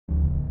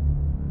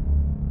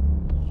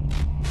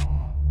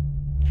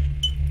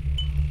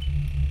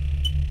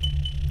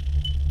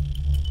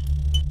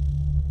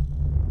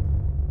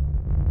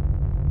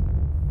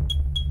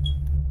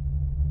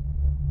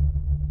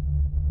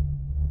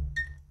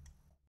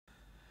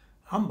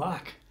I'm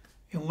back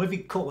in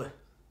living colour.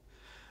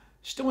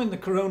 Still in the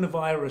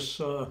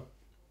coronavirus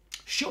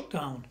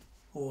shutdown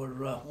or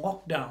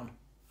lockdown,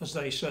 as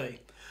they say.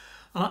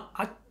 And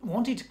I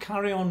wanted to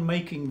carry on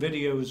making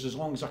videos as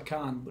long as I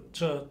can, but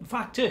the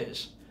fact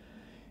is,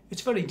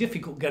 it's very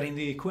difficult getting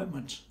the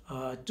equipment.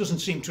 It doesn't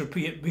seem to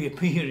be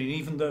appearing,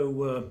 even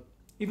though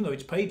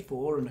it's paid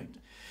for and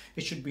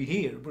it should be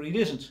here, but it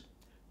isn't.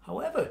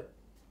 However,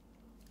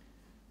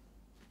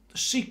 the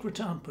secret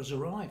amp has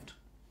arrived.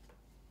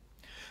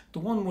 The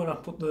one where I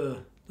put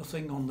the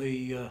thing on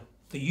the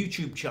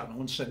YouTube channel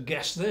and said,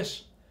 guess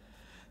this.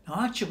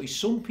 Now actually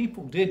some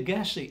people did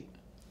guess it,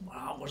 but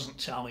I wasn't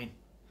telling.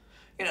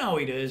 You know how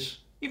it is,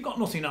 you've got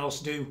nothing else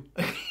to do.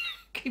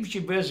 Keeps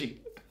you busy.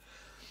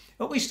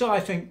 At least I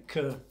think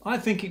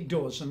it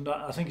does, and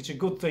I think it's a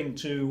good thing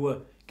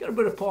to get a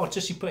bit of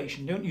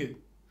participation, don't you?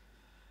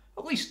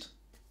 At least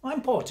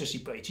I'm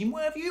participating.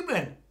 Where have you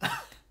been?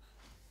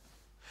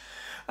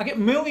 I get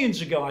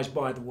millions of guys,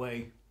 by the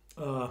way,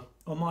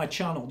 on my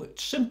channel that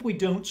simply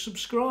don't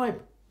subscribe.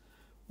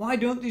 Why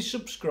don't they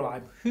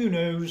subscribe? Who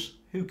knows?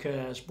 Who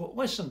cares? But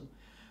listen,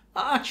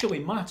 that actually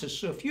matters.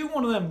 So if you're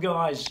one of them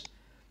guys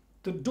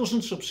that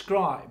doesn't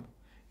subscribe,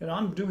 and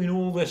I'm doing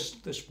all this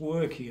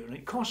work here, and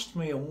it costs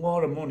me a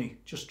lot of money,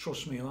 just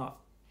trust me on that.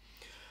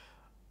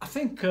 I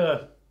think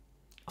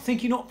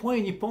you're not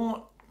playing your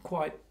part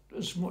quite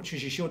as much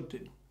as you should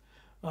do.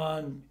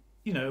 And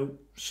you know,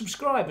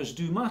 subscribers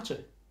do matter.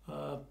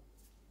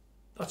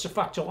 That's a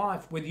fact of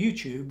life with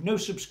YouTube. No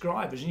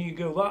subscribers and you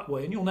go that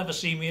way and you'll never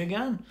see me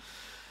again.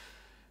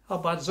 How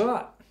bad's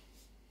that?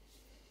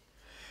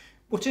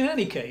 But in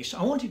any case,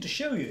 I wanted to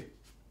show you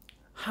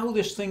how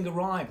this thing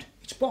arrived.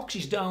 Its box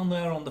is down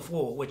there on the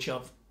floor, which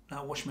I've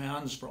now washed my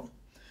hands from.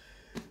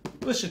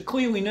 This had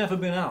clearly never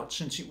been out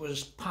since it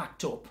was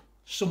packed up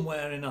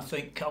somewhere in, I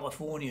think,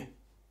 California.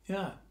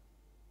 Yeah,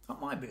 that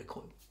might be a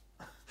clue.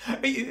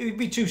 It'd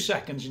be 2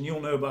 seconds and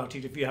you'll know about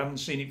it if you haven't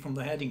seen it from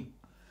the heading.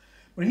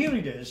 But here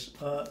it is.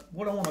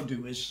 What I want to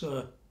do is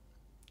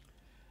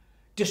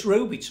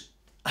disrobe it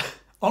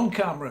on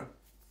camera.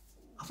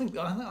 I think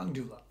I can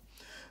do that.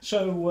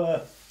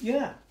 So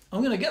yeah,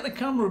 I'm going to get the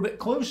camera a bit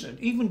closer,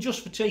 even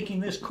just for taking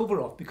this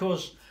cover off,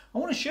 because I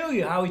want to show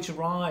you how it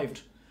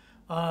arrived.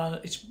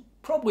 It's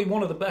probably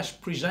one of the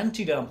best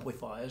presented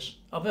amplifiers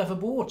I've ever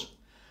bought,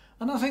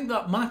 and I think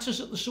that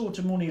matters at the sort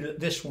of money that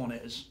this one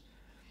is.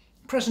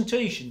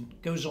 Presentation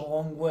goes a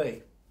long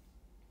way.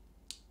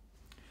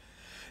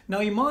 Now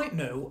you might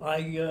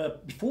know,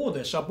 before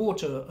this I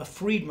bought a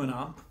Friedman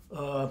amp.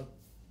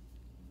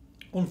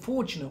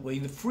 Unfortunately,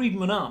 the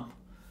Friedman amp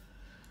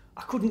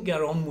I couldn't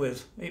get on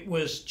with. It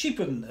was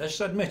cheaper than this,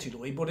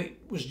 admittedly, but it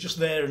was just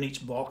there in its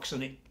box,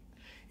 and it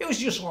was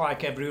just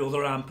like every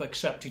other amp,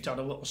 except it had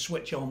a little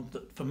switch on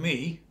that, for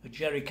me, a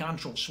Jerry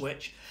Cantrell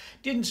switch,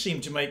 didn't seem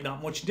to make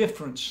that much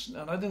difference,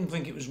 and I didn't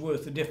think it was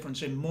worth the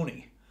difference in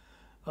money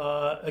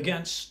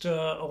against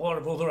a lot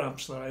of other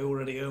amps that I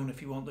already own,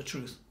 if you want the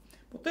truth.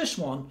 But this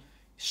one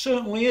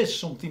certainly is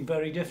something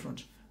very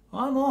different.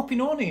 I'm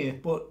harping on here,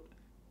 but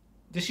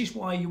this is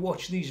why you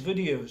watch these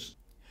videos.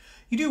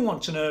 You do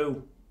want to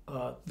know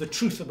the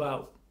truth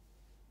about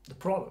the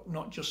product,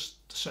 not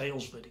just the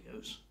sales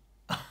videos.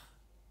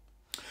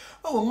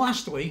 Oh, and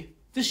lastly,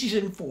 this is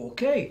in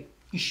 4K.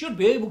 You should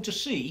be able to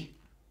see,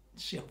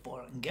 let's see how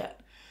far I can get,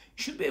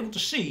 you should be able to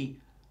see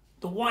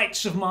the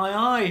whites of my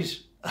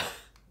eyes.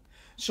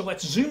 So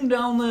let's zoom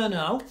down there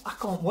now. I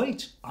can't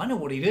wait. I know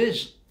what it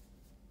is.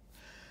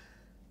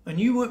 And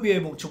you won't be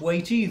able to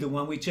wait either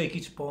when we take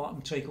it apart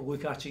and take a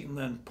look at it and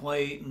then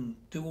play it and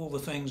do all the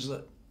things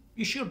that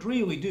you should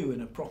really do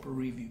in a proper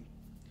review.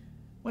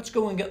 Let's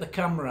go and get the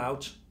camera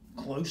out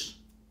close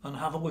and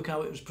have a look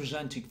how it was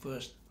presented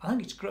first. I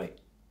think it's great,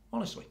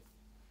 honestly.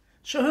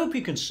 So I hope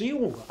you can see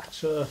all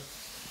that.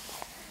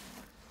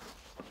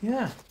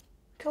 Yeah,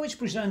 how it's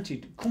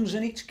presented. It comes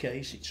in its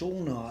case, it's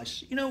all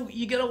nice. You know,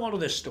 you get a lot of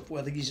this stuff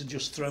where these are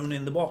just thrown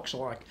in the box,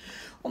 like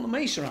on the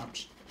Mesa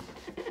amps.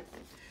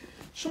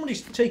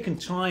 Somebody's taken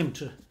time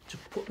to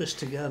put this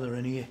together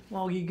in here.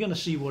 Well, you're going to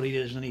see what it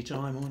is any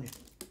time, aren't you?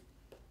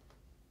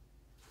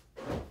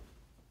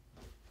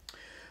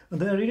 And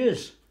there it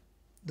is,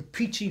 the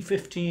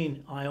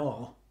PT15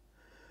 IR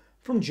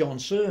from John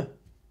Suhr.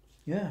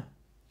 Yeah,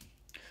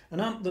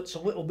 an amp that's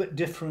a little bit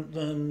different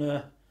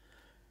than,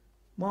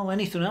 well,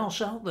 anything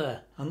else out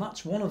there. And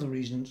that's one of the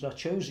reasons I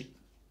chose it.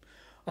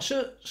 I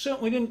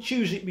certainly didn't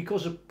choose it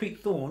because of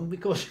Pete Thorne,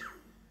 because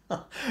I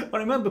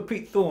remember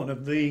Pete Thorne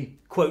of the,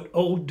 quote,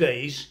 old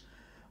days,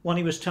 when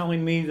he was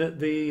telling me that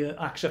the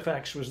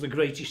XFX was the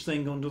greatest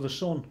thing under the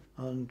sun,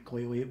 and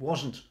clearly it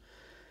wasn't.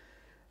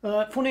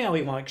 Funny how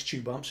he likes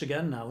tube amps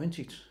again now, isn't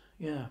it?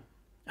 Yeah.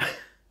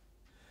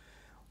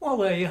 Well,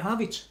 there you have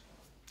it.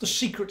 The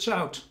secret's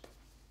out.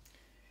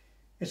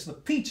 It's the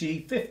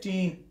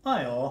PT15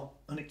 IR,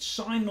 and it's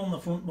signed on the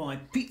front by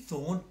Pete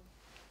Thorne.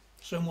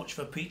 So much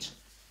for Pete.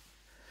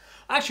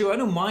 Actually, I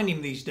don't mind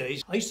him these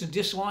days. I used to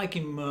dislike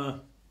him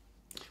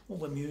all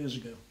them years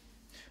ago.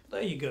 But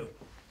there you go.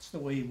 That's the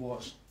way he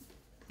was.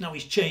 Now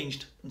he's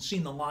changed and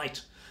seen the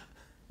light.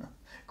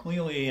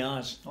 Clearly he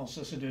has, else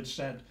as it had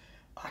said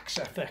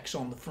AXFX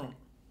on the front.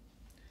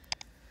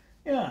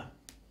 Yeah,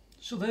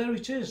 so there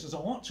it is. There's a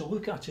lot to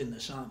look at in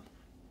this amp.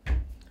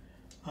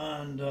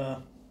 And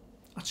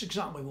that's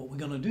exactly what we're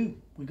going to do.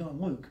 We're going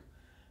to look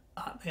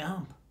at the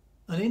amp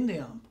and in the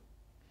amp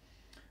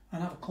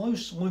and have a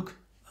close look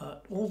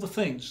at all the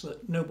things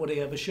that nobody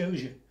ever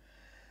shows you.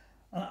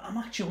 I'm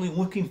actually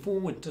looking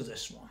forward to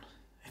this one,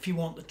 if you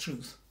want the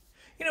truth.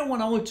 You know,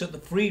 when I looked at the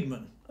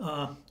Friedman,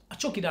 I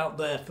took it out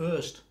there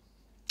first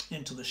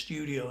into the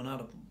studio and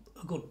had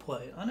a good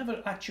play. I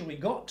never actually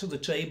got to the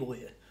table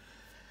here.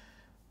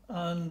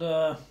 And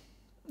no,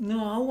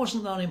 I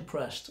wasn't that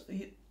impressed.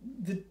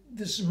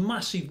 There's a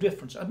massive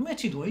difference.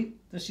 Admittedly,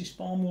 this is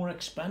far more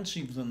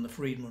expensive than the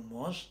Friedman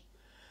was.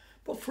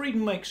 But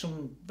Friedman makes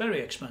some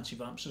very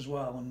expensive amps as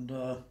well.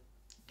 And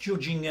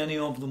judging any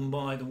of them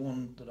by the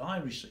one that I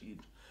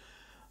received,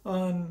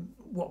 and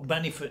what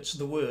benefits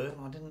there were,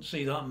 I didn't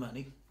see that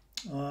many.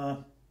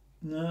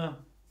 No,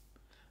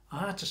 I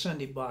had to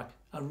send it back.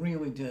 I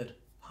really did.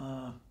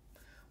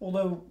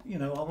 Although, you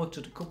know, I looked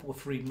at a couple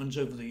of Friedmans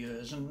over the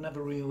years and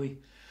never really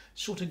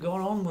sort of got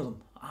on with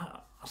them.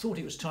 I thought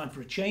it was time for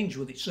a change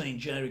with it saying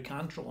Jerry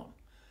Cantrell on.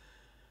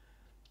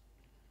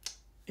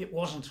 It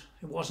wasn't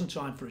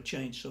time for a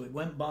change, so it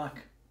went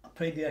back. I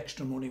paid the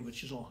extra money,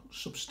 which is a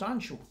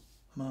substantial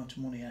amount of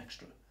money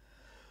extra,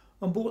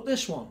 and bought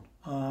this one.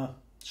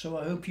 So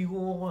I hope you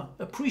all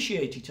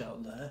appreciate it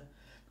out there,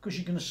 because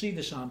you're going to see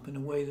this amp in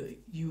a way that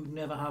you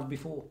never have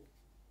before.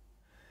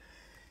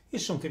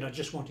 Here's something I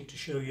just wanted to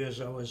show you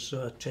as I was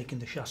taking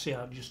the chassis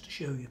out, just to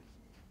show you.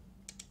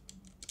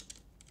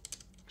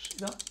 See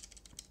that?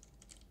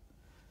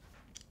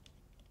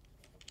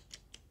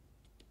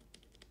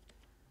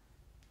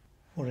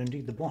 Or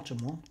indeed the bottom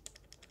one.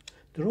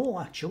 They're all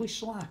actually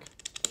slack.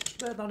 Just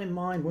bear that in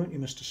mind, won't you,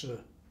 Mr. Suhr?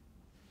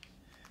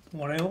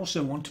 What I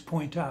also want to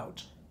point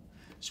out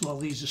is while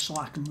these are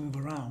slack and move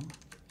around,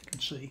 you can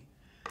see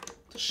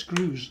the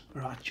screws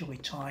are actually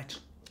tight.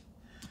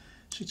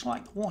 So it's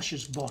like the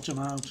washers bottom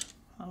out.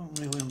 I don't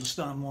really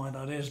understand why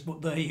that is,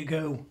 but there you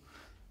go.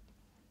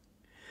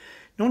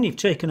 Now when you've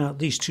taken out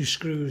these two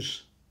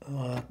screws,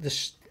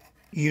 this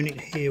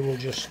unit here will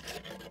just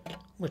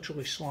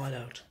literally slide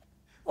out.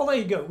 Well, there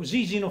you go. It was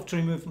easy enough to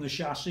remove from the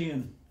chassis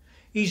and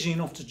easy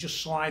enough to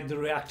just slide the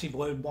reactive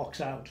load box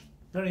out.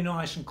 Very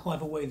nice and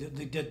clever way that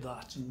they did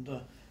that, and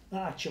that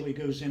actually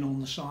goes in on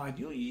the side.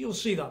 You'll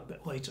see that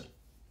bit later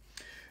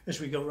as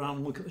we go around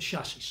and look at the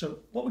chassis. So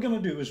what we're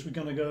going to do is we're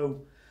going to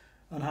go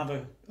and have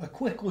a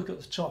quick look at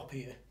the top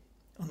here,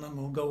 and then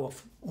we'll go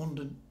off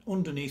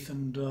underneath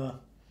and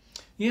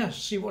yeah,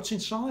 see what's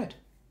inside.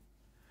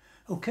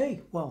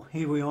 Okay, well,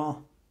 here we are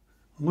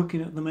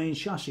looking at the main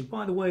chassis.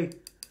 By the way,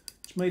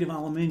 it's made of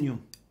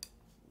aluminium.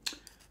 It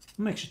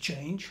makes a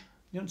change.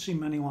 You don't see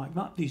many like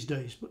that these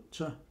days, but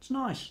it's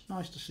nice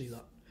to see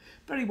that.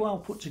 Very well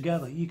put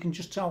together. You can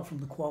just tell from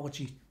the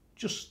quality,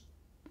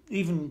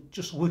 even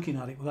just looking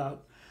at it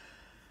without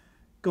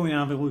going and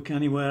have a look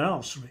anywhere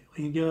else,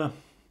 really.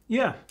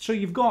 Yeah, so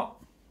you've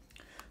got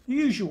the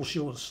usual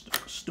sort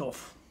of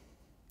stuff.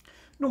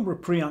 Number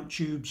of preamp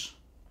tubes.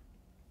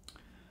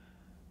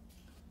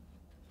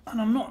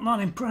 And I'm not that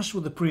impressed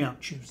with the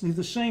preamp tubes. They're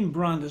the same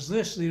brand as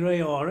this,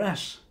 they're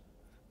ARS.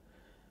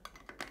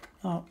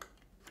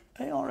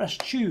 ARS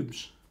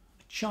tubes,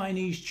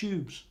 Chinese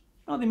tubes.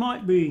 Now they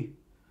might be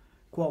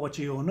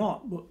quality or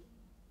not, but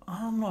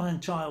I'm not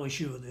entirely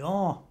sure they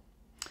are.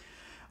 I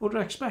would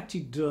have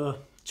expected, to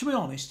be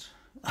honest,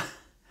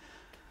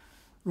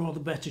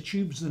 rather better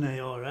tubes than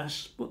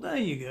ARS, but there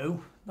you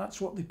go. That's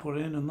what they put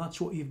in and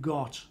that's what you've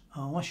got.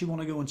 Unless you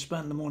want to go and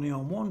spend the money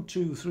on 1,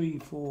 2, 3,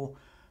 4,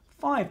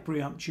 5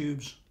 preamp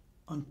tubes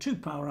and 2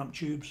 power amp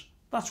tubes,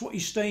 that's what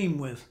you're staying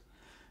with.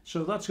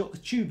 So that's got the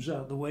tubes out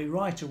of the way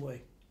right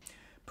away.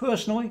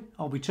 Personally,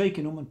 I'll be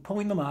taking them and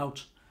pulling them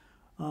out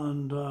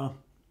and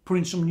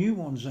putting some new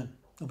ones in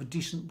of a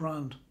decent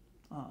brand.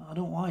 I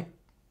don't like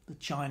the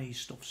Chinese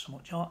stuff so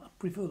much. I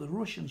prefer the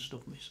Russian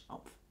stuff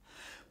myself.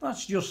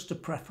 That's just a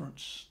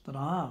preference that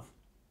I have.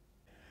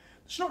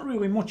 There's not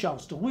really much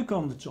else to look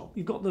on the top.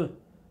 You've got the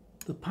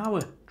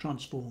power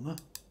transformer.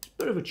 It's a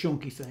bit of a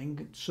chunky thing.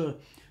 It's a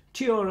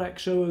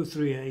TRX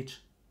 0038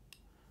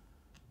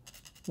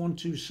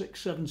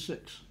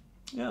 12676.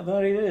 Yeah,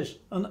 there it is.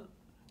 And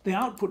the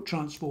output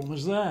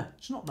transformer's there.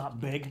 It's not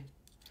that big,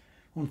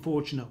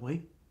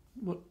 unfortunately,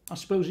 but I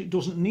suppose it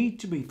doesn't need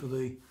to be for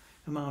the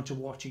amount of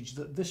wattage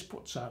that this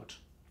puts out,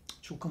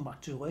 which we'll come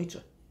back to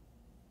later.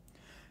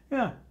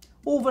 Yeah,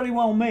 all very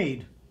well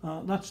made.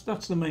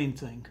 That's the main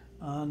thing,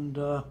 and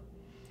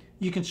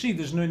you can see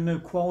there's no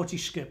quality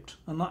skipped,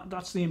 and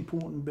that's the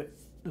important bit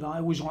that I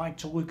always like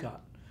to look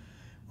at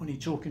when you're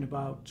talking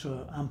about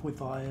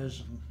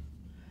amplifiers and,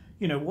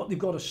 you know, what they've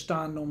got to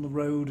stand on the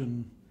road,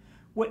 and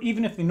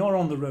even if they're not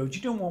on the road,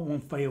 you don't want one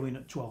failing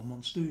at 12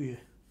 months, do you?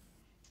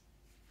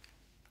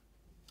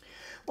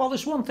 Well,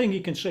 there's one thing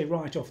you can say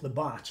right off the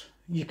bat.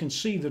 You can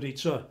see that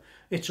it's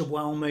a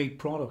well-made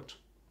product.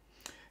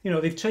 You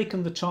know, they've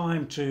taken the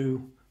time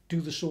to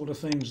do the sort of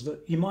things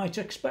that you might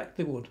expect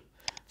they would.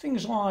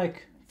 Things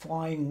like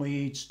flying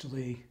leads to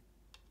the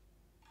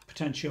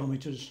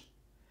potentiometers.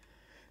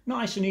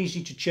 Nice and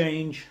easy to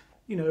change,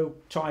 you know,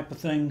 type of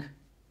thing.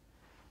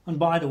 And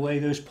by the way,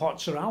 those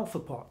pots are alpha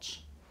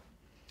pots.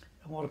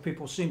 A lot of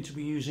people seem to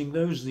be using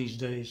those these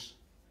days.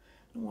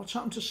 And what's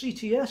happened to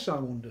CTS, I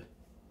wonder?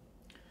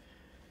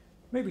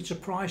 Maybe it's a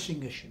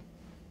pricing issue.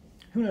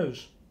 Who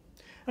knows?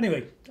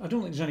 Anyway, I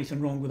don't think there's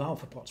anything wrong with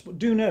alpha pots, but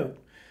do note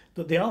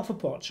that the alpha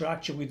pots are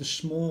actually the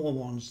smaller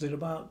ones. They're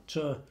about,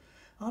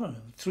 I don't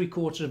know,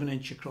 3/4 of an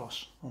inch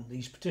across on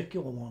these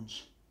particular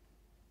ones.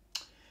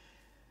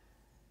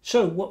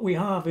 So what we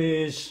have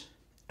is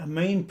a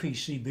main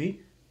PCB,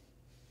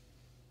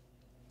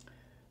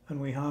 and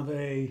we have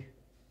a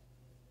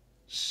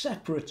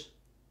separate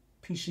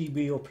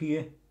PCB up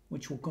here,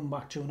 which we'll come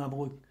back to and have a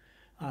look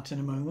at in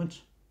a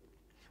moment.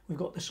 We've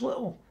got this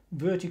little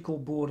vertical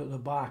board at the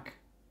back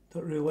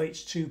that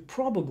relates to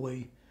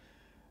probably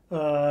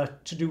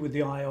to do with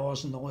the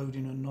IRs and the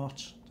loading and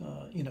not,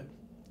 you know,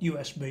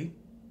 USB.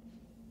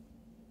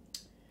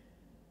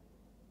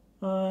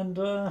 And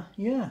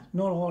yeah,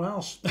 not a lot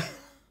else.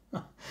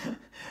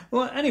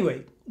 Well,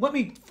 anyway, let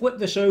me flip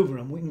this over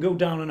and we can go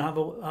down and have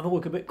a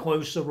look a bit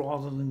closer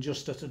rather than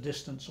just at a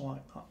distance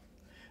like that.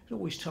 It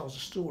always tells a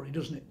story,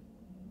 doesn't it?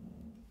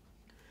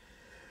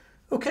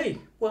 Okay,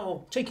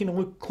 well, taking a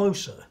look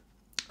closer,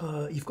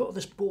 you've got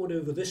this board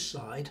over this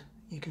side.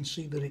 You can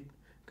see that it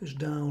goes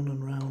down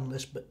and round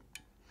this bit.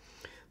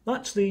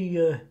 That's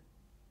the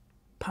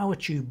power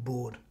tube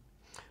board.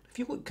 If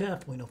you look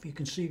carefully enough, you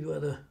can see where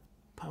the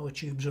power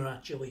tubes are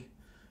actually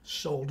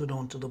soldered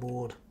onto the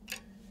board.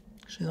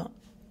 See that?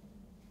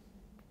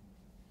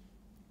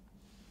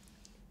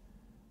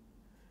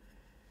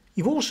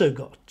 You've also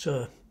got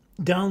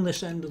down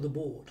this end of the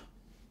board,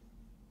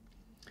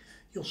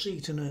 you'll see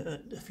it in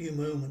a few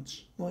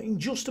moments. Well, you can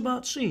just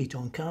about see it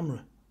on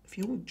camera. If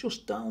you look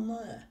just down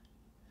there,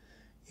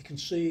 you can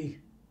see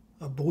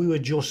a blue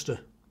adjuster.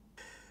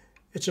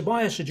 It's a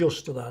bias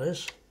adjuster, that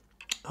is,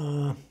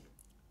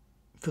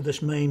 for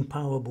this main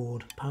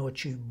power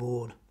tube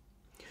board.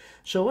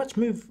 So let's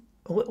move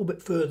a little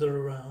bit further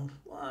around.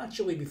 Well,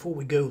 actually, before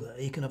we go there,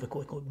 you can have a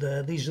quick look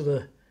there. These are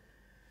the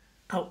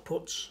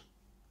outputs.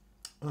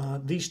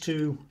 These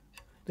two,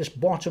 this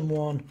bottom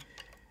one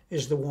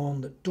is the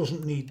one that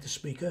doesn't need the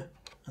speaker,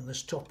 and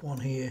this top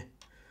one here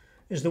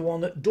is the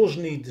one that does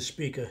need the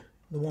speaker,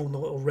 the one with the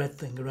little red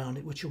thing around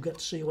it, which you'll get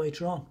to see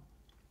later on.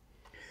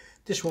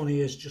 This one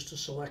here is just a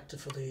selector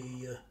for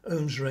the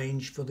ohms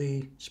range for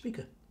the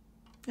speaker.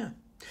 Yeah,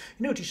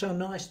 you notice how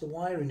nice the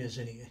wiring is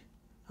in here.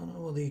 I don't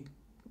know whether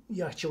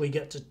you actually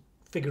get to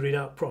figure it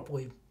out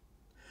properly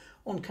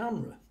on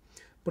camera,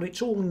 but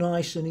it's all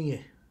nice in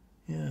here.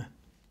 Yeah.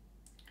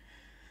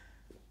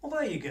 Well,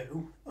 there you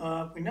go.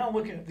 We're now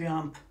looking at the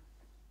amp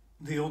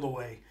the other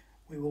way.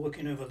 We were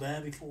looking over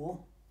there before,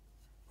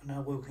 we're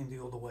now looking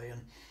the other way,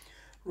 and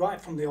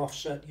right from the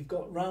offset you've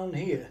got round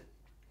here,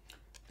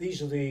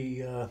 these are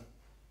the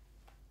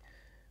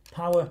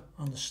power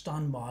and the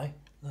standby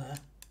there.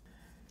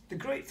 The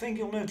great thing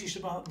you'll notice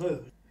about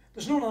those,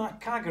 there's none of that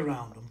cag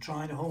around them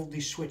trying to hold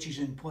these switches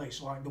in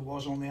place like there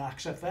was on the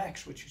Axe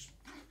FX, which has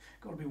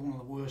got to be one of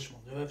the worst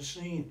ones I've ever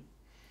seen.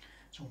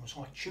 It's almost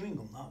like chewing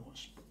gum, that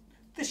was. But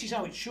this is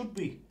how it should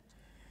be.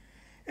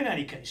 In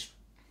any case,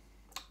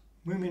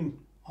 moving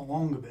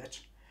along a bit,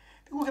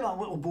 if you look at that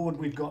little board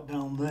we've got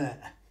down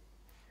there,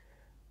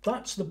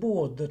 that's the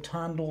board that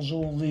handles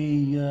all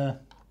the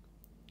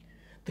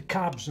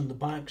cabs and the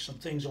banks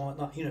and things like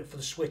that, you know, for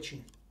the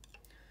switching.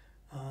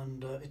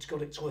 And it's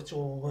got its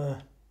little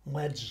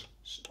LEDs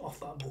off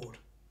that board.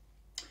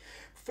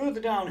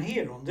 Further down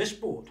here on this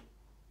board,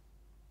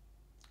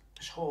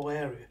 this whole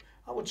area,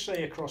 I would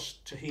say across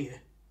to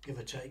here, give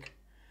or take,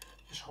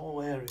 this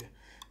whole area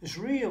is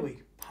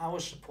really power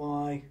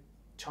supply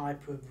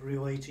type of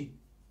related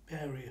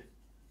area.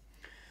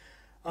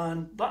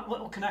 And that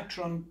little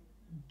connector on,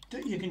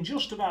 you can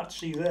just about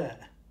see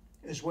there,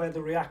 is where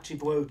the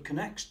reactive load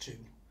connects to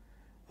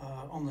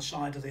on the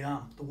side of the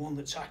amp, the one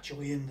that's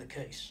actually in the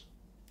case.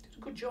 Did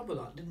a good job of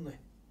that, didn't they?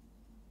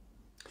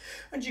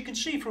 And you can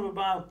see from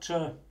about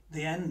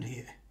the end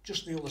here,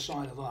 just the other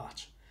side of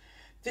that,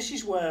 this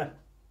is where,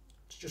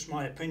 it's just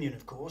my opinion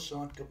of course,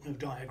 so I've got no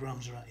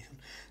diagrams or anything,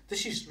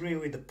 this is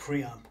really the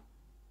preamp,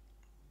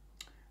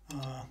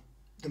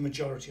 the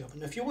majority of it.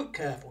 And if you look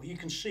careful, you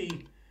can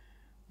see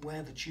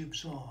where the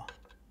tubes are,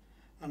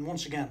 and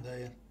once again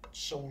they're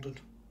soldered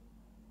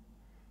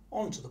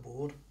onto the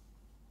board,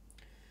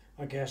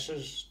 I guess,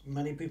 as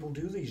many people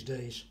do these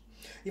days.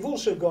 You've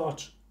also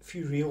got a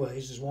few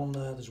relays, there's one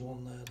there, there's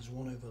one there, there's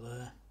one over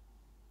there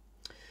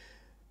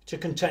to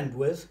contend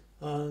with,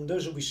 and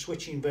those will be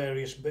switching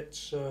various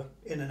bits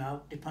in and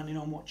out depending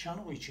on what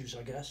channel you choose,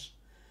 I guess.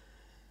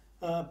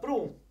 But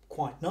all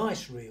quite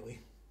nice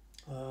really.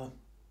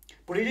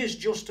 But it is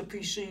just a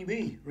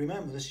PCB.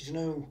 Remember, this is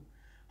no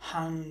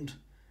hand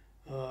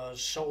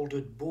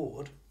soldered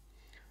board,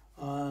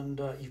 and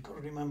you've got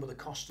to remember the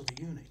cost of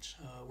the unit,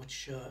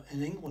 which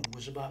in England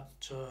was about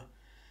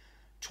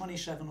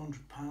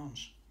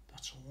 £2,700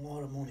 That's a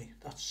lot of money.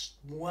 That's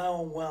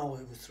well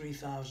over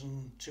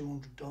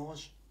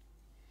 $3,200.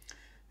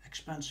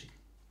 Expensive.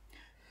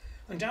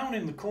 And down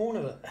in the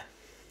corner there,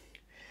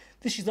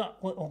 this is that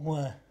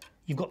little,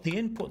 you've got the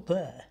input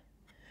there,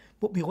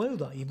 but below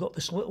that you've got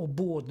this little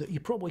board that you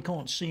probably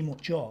can't see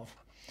much of.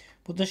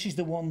 But this is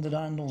the one that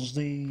handles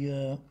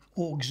the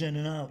augs in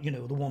and out, you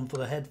know, the one for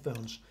the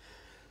headphones.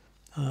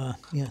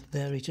 Yeah,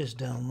 there it is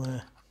down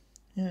there.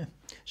 Yeah,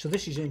 so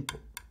this is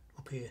input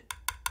up here.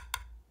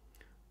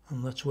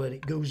 And that's where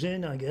it goes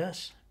in, I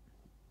guess.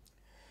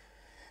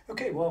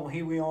 Okay, well,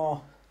 here we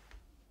are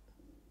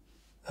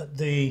at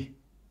the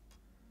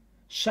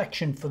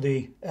section for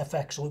the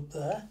FX loop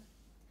there,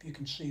 if you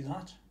can see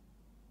that.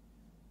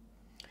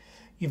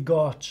 You've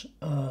got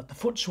the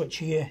foot switch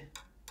here,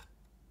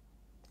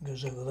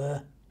 goes over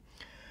there,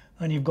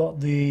 and you've got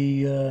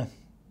the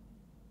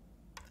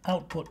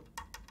output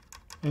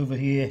over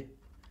here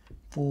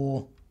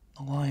for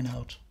a line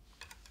out.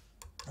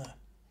 There.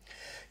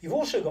 You've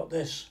also got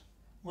this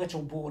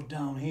little board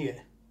down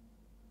here,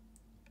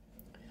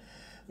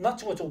 and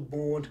that little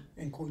board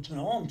includes an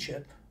ARM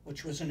chip,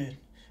 which was in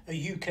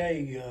a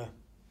UK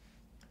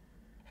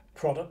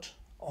product,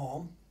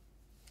 ARM.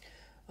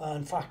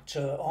 In fact,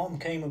 ARM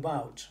came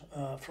about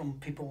from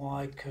people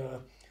like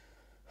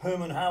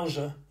Herman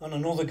Hauser and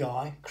another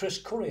guy, Chris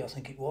Curry I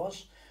think it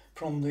was,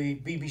 from the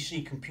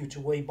BBC computer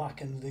way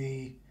back in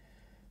the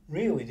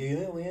early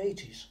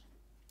 80s.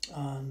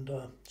 And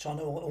so I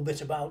know a little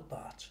bit about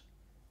that,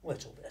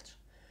 little bit.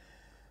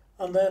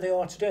 And there they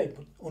are today,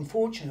 but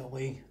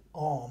unfortunately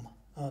ARM,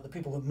 the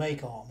people that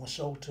make ARM, were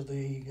sold to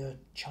the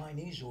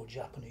Chinese or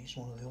Japanese,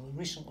 one or the other,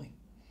 recently.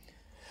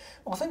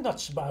 Well, I think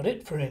that's about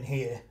it for in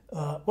here.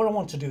 What I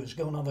want to do is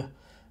go and have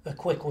a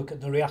quick look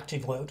at the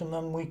reactive load, and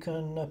then we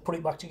can put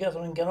it back together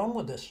and get on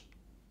with this.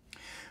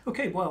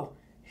 Okay, well,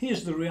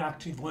 here's the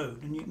reactive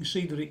load, and you can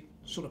see that it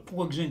sort of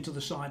plugs into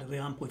the side of the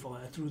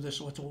amplifier through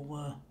this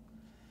little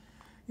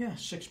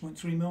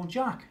 6.3mm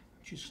jack,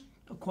 which is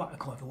quite a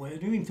clever way of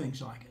doing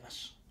things, I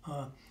guess.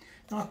 Now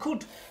I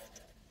could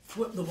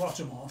flip the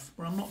bottom off,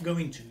 but I'm not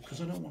going to, because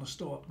I don't want to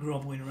start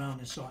groveling around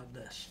inside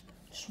this.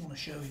 Just want to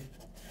show you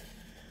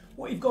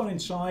what you've got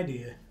inside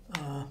here.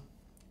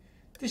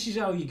 This is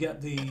how you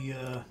get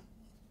the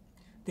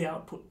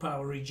output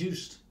power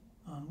reduced,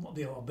 and what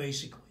they are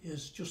basically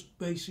is just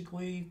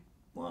basically,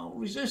 well,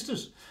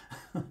 resistors,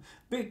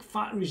 big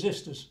fat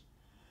resistors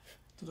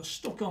that are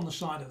stuck on the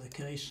side of the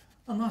case,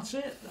 and that's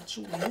it. That's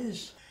all it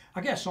is.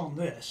 I guess on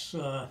this,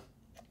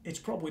 it's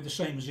probably the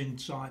same as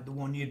inside the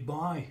one you'd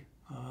buy,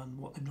 and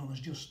what they've done is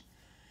just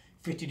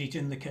fitted it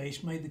in the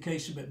case, made the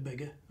case a bit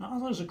bigger. Now,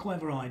 that was a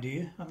clever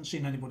idea. I haven't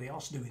seen anybody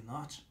else doing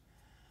that.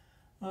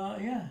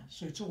 Yeah,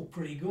 so it's all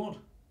pretty good.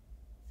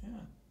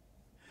 Yeah.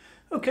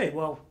 Okay,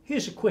 well,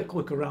 here's a quick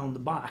look around the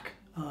back.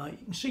 You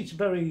can see it's a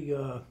very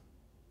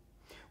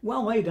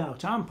well laid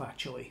out amp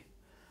actually,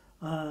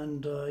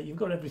 and you've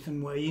got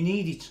everything where you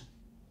need it.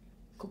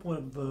 A couple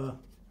of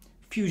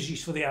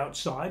fuses for the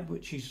outside,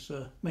 which is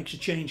makes a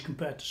change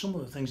compared to some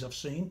of the things I've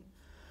seen.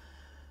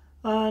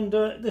 And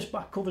this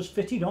back cover's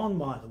fitted on,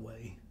 by the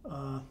way,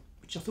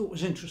 which I thought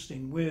was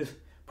interesting, with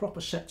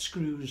proper set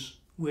screws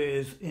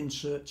with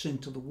inserts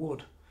into the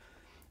wood.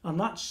 And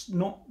that's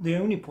not the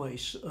only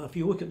place. If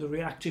you look at the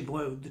reactive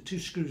load, the two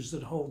screws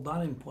that hold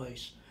that in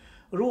place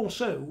are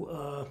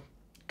also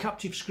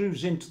captive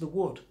screws into the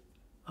wood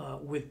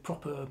with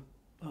proper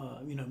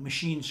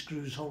machine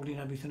screws holding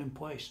everything in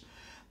place.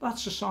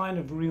 That's a sign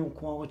of real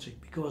quality,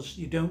 because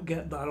you don't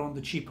get that on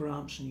the cheaper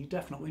amps, and you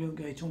definitely don't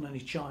get it on any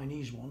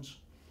Chinese ones.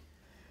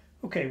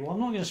 Okay, well, I'm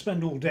not going to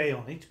spend all day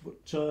on it,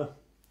 but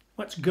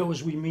let's go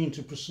as we mean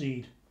to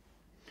proceed.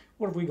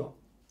 What have we got?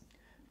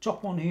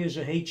 Top one here is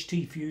a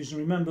HT fuse, and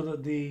remember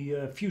that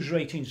the fuse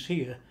ratings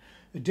here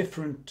are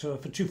different for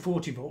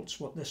 240 volts,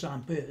 what this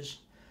amp is,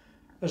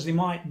 as they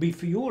might be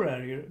for your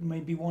area. It may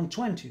be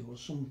 120 or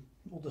some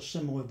other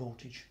similar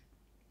voltage.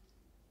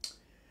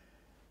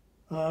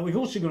 We've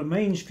also got a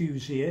mains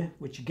fuse here,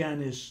 which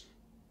again is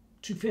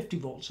 250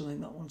 volts, I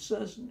think that one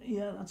says.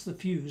 Yeah, that's the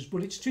fuse,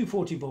 but it's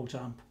 240 volt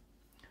amp.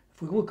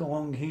 If we look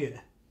along here,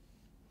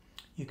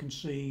 you can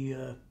see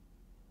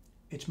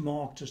it's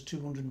marked as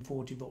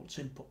 240 volts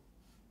input.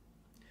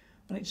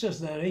 And it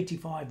says there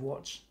 85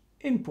 watts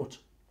input.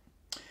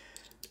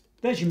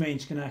 There's your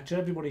mains connector.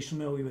 Everybody's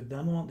familiar with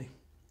them, aren't they?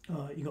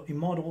 You've got your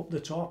model up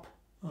the top,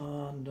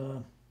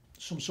 and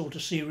some sort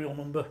of serial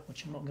number,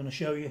 which I'm not going to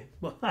show you,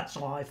 but that's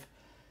life.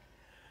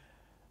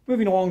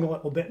 Moving along a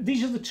little bit,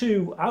 these are the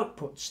two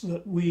outputs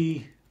that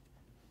we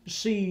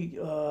see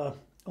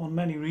on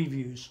many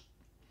reviews.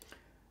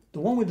 The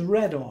one with the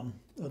red on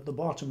at the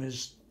bottom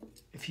is,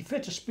 if you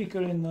fit a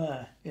speaker in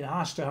there, it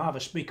has to have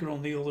a speaker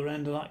on the other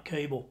end of that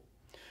cable.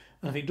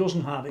 And if it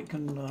doesn't have it,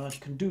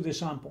 can do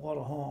this amp a lot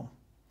of harm.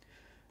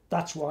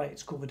 That's why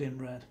it's covered in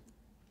red.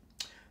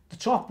 The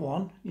top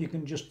one, you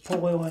can just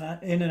pull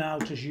in and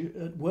out as you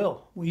at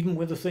will, even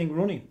with the thing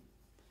running.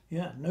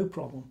 Yeah, no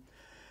problem.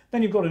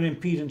 Then you've got an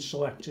impedance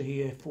selector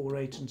here, 4,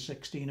 8 and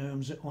 16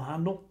 ohms it will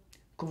handle.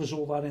 Covers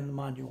all that in the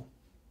manual.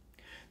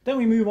 Then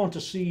we move on to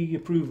CE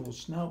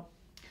approvals. Now,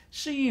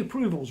 CE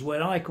approvals,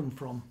 where I come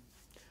from,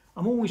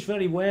 I'm always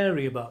very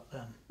wary about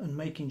them and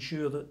making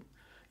sure that,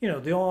 you know,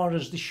 they are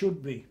as they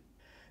should be.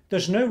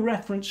 There's no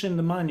reference in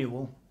the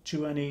manual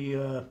to any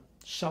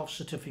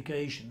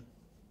self-certification,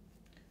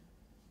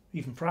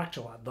 even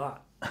fractal like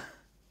that.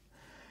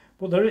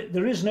 But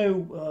there is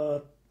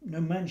no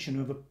mention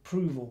of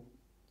approval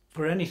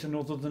for anything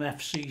other than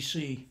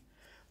FCC,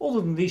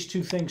 other than these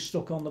two things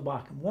stuck on the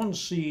back. And one's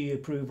CE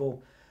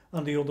approval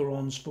and the other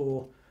one's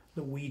for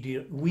the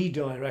WE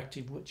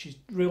directive, which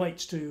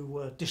relates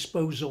to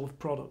disposal of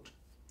product.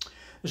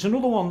 There's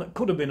another one that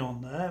could have been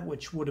on there,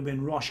 which would have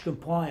been ROSH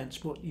compliance,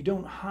 but you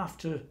don't have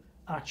to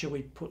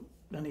actually put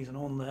anything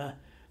on there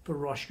for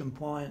ROSH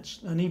compliance.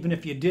 And even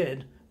if you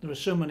did, there are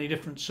so many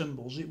different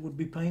symbols, it would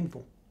be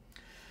painful.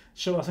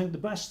 So I think the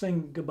best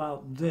thing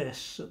about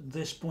this at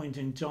this point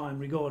in time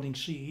regarding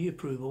CE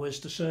approval is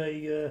to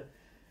say,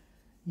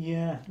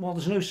 yeah, well,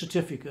 there's no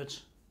certificate.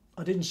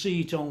 I didn't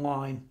see it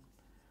online.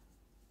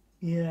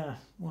 Yeah,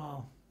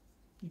 well,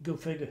 you go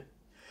figure.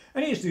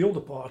 And here's the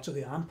other part of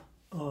the amp,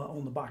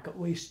 on the back at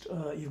least.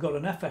 You've got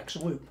an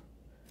FX loop,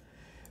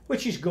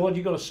 which is good.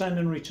 You've got a send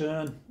and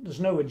return. There's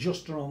no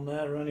adjuster on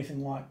there or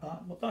anything like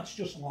that, but that's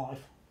just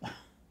life.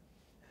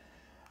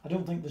 I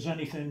don't think there's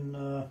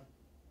anything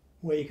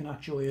where you can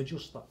actually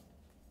adjust that.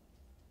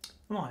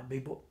 Might be,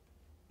 but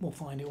we'll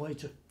find it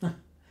later.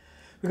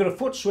 We've got a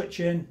foot switch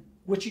in,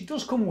 which it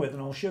does come with,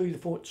 and I'll show you the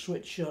foot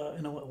switch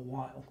in a little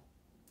while.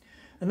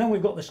 And then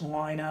we've got this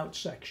line out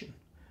section,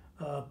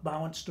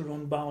 balanced or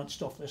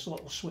unbalanced off this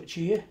little switch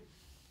here.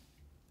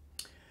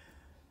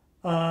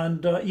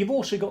 And you've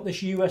also got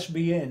this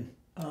USB in,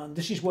 and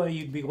this is where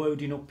you'd be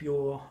loading up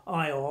your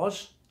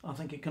IRs. I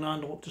think it can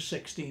handle up to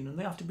 16, and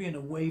they have to be in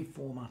a WAV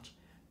format,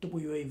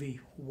 WAV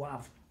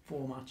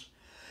format.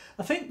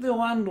 I think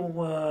they'll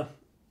handle,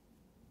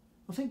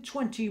 I think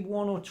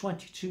 21 or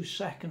 22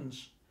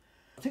 seconds.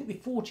 I think they're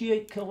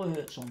 48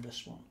 kilohertz on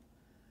this one,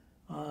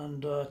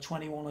 and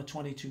 21 or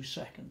 22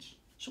 seconds.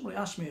 Somebody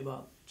asked me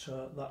about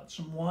that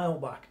some while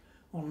back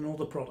on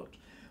another product.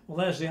 Well,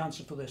 there's the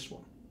answer for this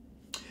one.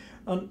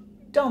 And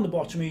down the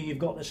bottom here you've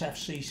got this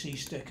FCC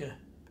sticker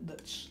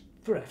that's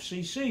for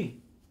FCC,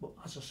 but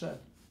as I said,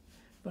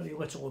 very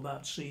little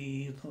about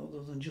CE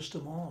other than just a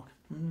mark.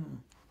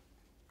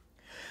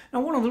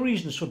 Now, one of the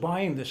reasons for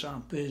buying this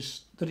amp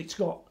is that it's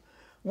got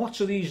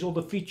lots of these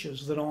other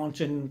features that aren't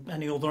in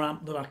any other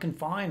amp that I can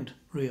find,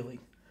 really.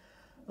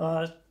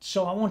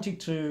 So I wanted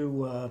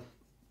to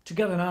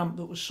get an amp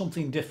that was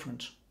something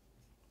different,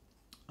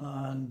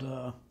 and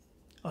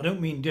I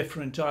don't mean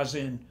different as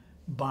in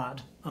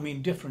bad. I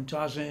mean different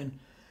as in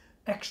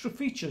extra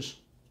features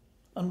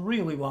and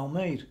really well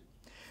made,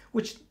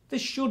 which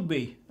this should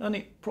be, and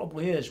it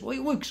probably is. Well,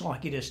 it looks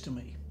like it is to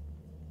me.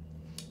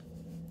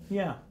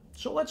 Yeah,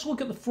 so let's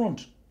look at the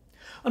front.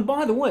 And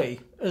by the way,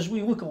 as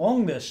we look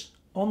along this,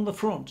 on the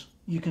front,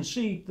 you can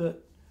see that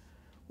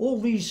all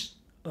these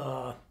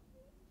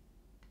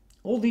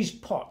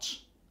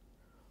pots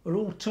are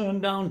all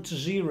turned down to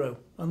 0,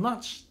 and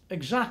that's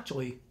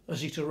exactly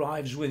as it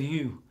arrives with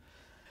you.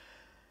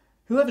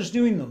 Whoever's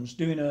doing them's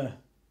doing a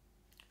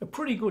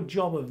pretty good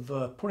job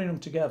of putting them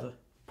together,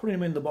 putting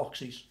them in the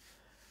boxes,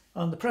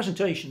 and the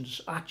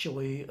presentation's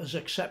actually as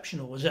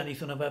exceptional as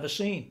anything I've ever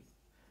seen.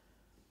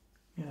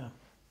 Yeah,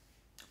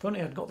 if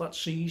only I'd got that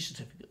CE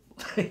certificate.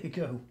 There you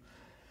go.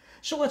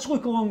 So let's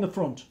look along the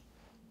front.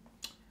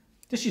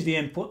 This is the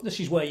input.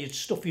 This is where you'd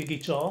stuff your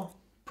guitar.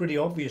 Pretty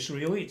obvious,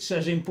 really. It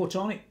says input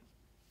on it.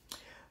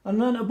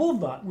 And then above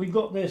that, we've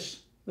got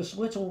this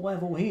little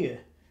level here,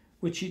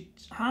 which it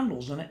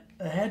handles, and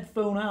a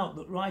headphone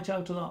outlet right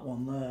out of that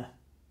one there,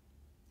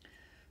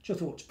 which I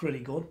thought's pretty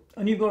good.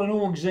 And you've got an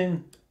aux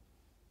in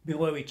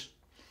below it,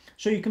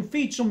 so you can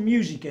feed some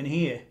music in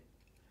here,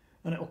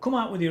 and it'll come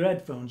out with your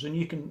headphones, and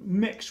you can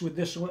mix with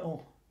this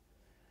little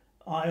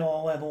IR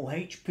level,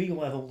 HP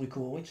level they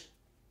call it,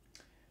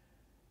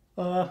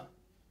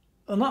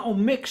 and that'll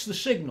mix the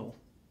signal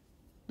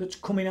that's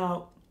coming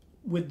out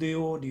with the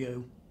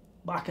audio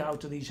back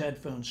out of these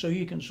headphones, so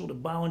you can sort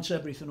of balance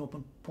everything up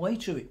and play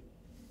to it,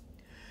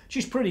 which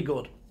is pretty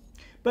good.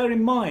 Bear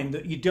in mind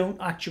that you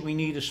don't actually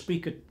need a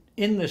speaker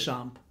in this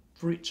amp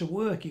for it to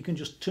work. You can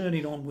just turn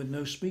it on with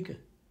no speaker,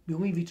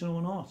 believe it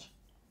or not.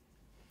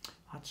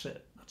 That's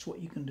it, that's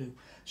what you can do.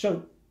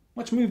 So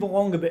let's move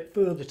along a bit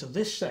further to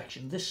this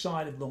section, this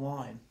side of the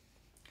line,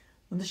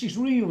 and this is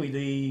really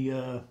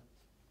the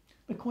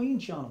clean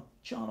channel,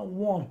 channel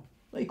 1.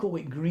 They call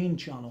it green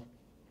channel.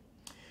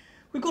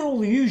 We've got all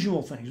the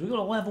usual things. We've got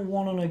a level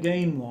 1 and a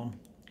gain 1.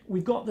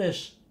 We've got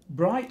this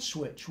bright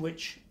switch,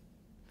 which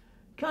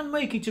can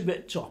make it a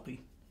bit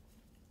toppy.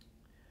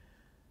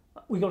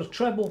 We've got a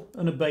treble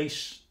and a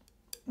bass.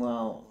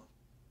 Well,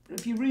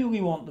 if you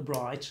really want the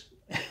bright,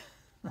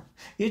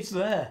 it's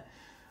there.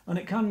 And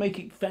it can make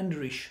it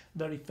Fenderish,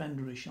 very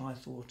Fenderish, I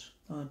thought.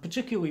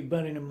 Particularly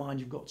bearing in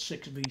mind you've got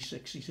 6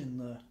 V6s in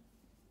there.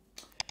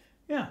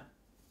 Yeah.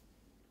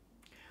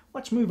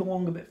 Let's move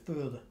along a bit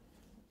further.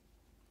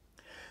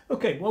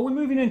 Okay, well, we're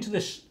moving into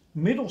this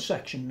middle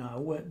section now,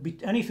 where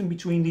anything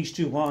between these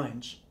two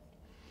lines.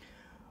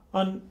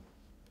 And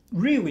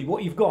really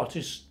what you've got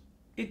is,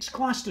 it's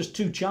classed as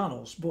two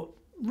channels, but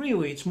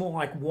really it's more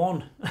like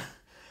one.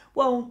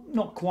 Well,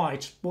 not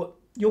quite, but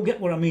you'll get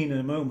what I mean in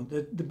a moment.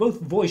 They're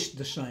both voiced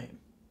the same.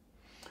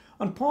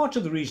 And part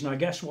of the reason, I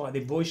guess, why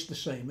they're voiced the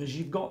same is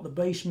you've got the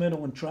bass,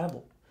 middle and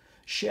treble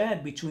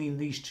shared between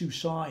these two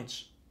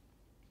sides.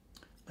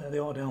 There they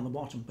are down the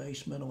bottom,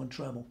 bass, middle and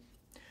treble.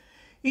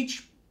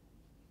 Each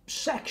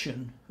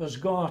section has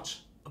got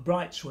a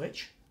bright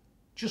switch,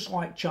 just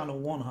like channel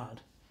 1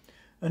 had.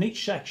 And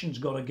each section's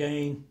got a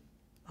gain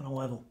and a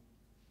level.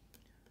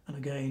 And a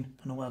gain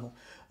and a level.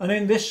 And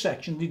in this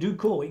section they do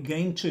call it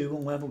gain 2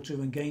 and level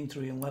 2 and gain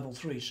 3 and level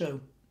 3.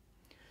 So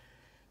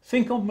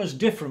think of them as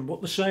different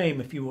but the same,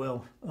 if you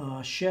will.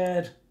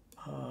 Shared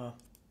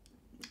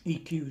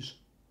EQs.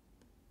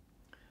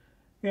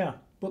 Yeah,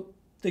 but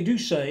they do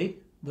say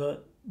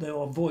that they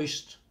are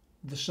voiced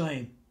the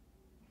same.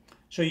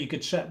 So you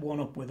could set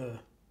one up with a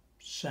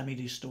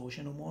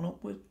semi-distortion and one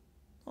up with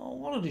a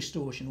lot of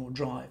distortion or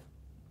drive.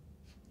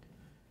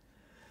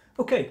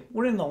 Okay,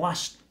 we're in the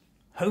last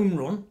home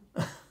run.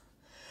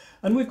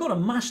 And we've got a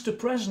master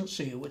presence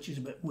here, which is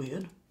a bit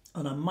weird,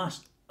 and a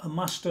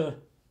master,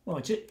 well,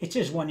 it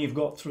is when you've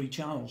got 3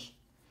 channels.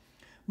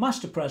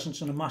 Master presence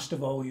and a master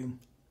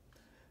volume.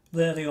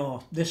 There they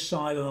are, this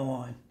side of the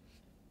line.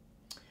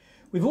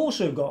 We've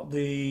also got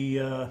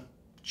the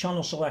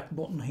channel select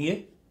button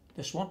here,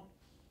 this one.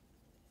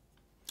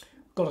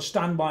 Got a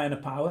standby and a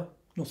power,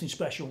 nothing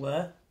special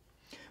there.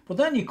 But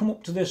then you come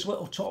up to this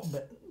little top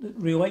bit that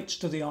relates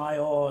to the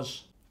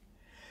IRs.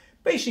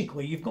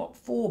 Basically, you've got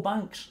 4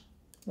 banks,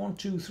 1,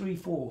 2, 3,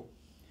 4,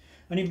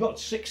 and you've got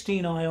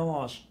 16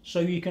 IRs.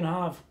 So you can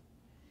have,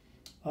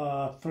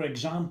 for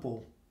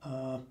example,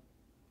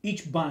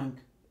 each bank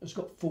has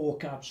got 4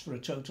 cabs for a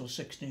total of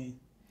 16.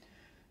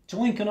 To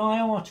link an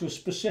IR to a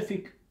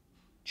specific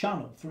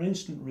channel for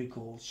instant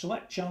recall,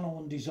 select channel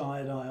and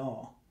desired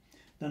IR,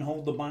 then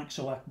hold the bank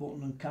select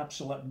button and cab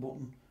select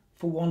button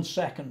for 1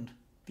 second,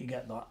 if you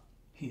get that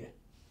here.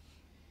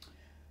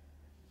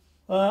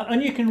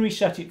 And you can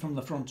reset it from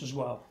the front as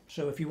well.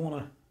 So if you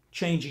want to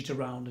change it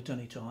around at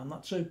any time,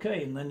 that's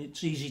okay, and then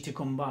it's easy to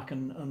come back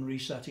and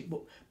reset it.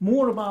 But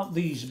more about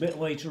these a bit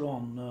later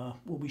on.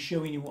 We'll be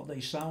showing you what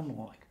they sound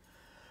like.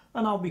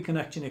 And I'll be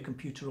connecting a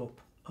computer up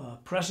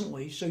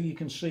presently so you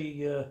can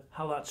see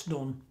how that's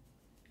done.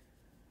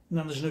 And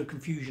then there's no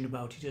confusion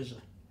about it, is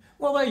there?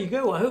 Well, there you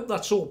go. I hope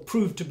that's all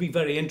proved to be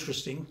very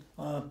interesting.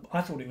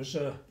 I thought it was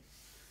a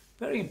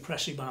very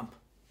impressive amp.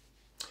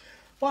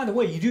 By the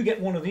way, you do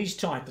get one of these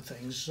type of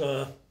things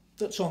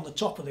that's on the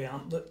top of the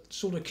amp that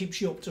sort of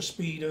keeps you up to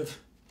speed of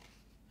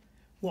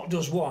what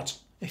does what,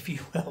 if you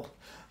will.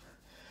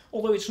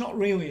 Although it's not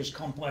really as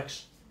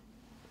complex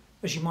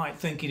as you might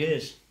think it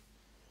is.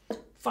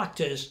 Fact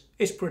is,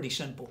 it's pretty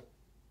simple.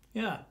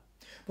 Yeah.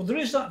 But there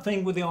is that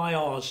thing with the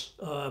IRs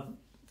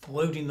for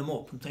loading them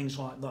up and things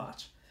like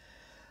that.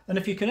 And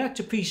if you connect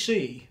to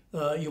PC,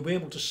 you'll be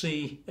able to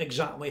see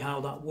exactly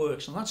how that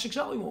works. And that's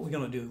exactly what we're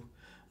going to do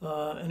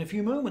in a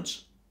few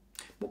moments.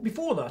 But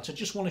before that, I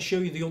just want to show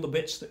you the other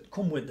bits that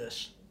come with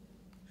this.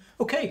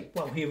 Okay,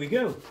 well, here we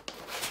go.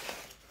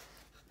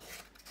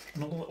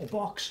 Another little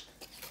box.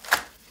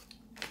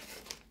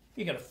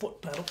 You get a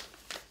foot pedal.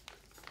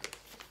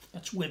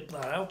 Let's whip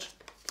that out.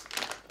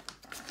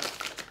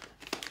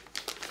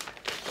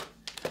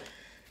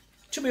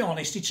 To be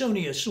honest, it's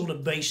only a sort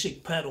of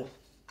basic pedal.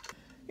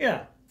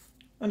 Yeah,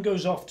 and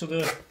goes off to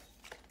the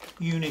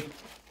unit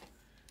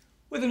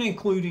with an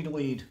included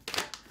lead.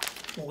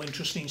 All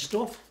interesting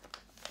stuff,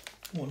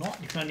 or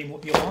not, depending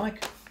what you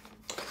like.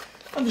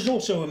 And there's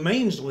also a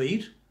mains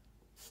lead.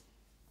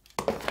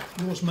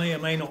 Yours may or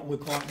may not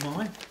look like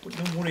mine, but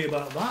don't worry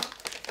about that.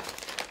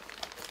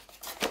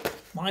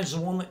 Mine's the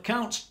one that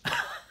counts.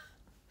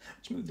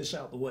 Let's move this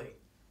out of the way.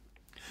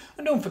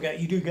 And don't forget,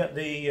 you do get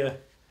the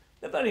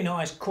very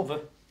nice cover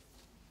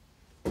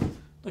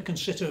that can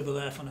sit over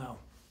there for now.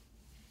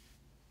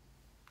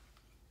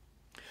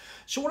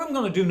 So what I'm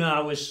going to do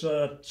now is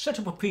set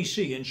up a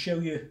PC and show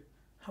you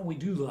how we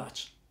do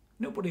that.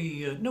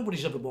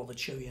 Nobody's ever bothered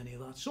to show you any of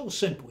that. It's all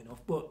simple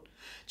enough, but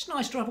it's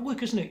nice to have a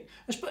look, isn't it?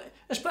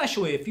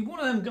 Especially if you're one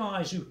of them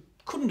guys who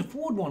couldn't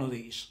afford one of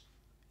these.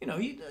 You know,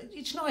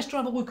 it's nice to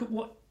have a look at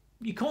what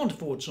you can't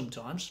afford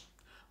sometimes.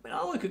 I mean,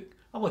 I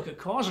look at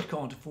cars I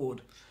can't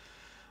afford.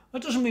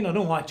 That doesn't mean I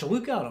don't like to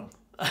look at them.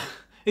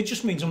 It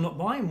just means I'm not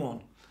buying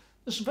one.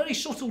 There's a very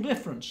subtle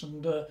difference,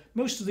 and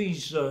most of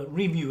these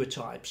reviewer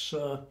types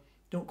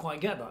don't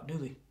quite get that, do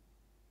they?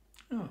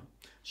 Oh.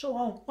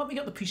 So let me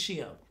get the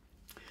PC out.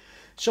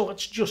 So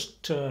let's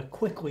just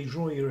quickly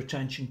draw your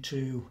attention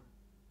to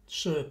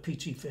Suhr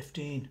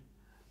PT15,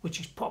 which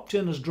is popped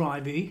in as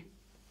drive E.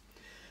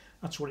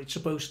 That's what it's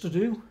supposed to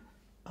do.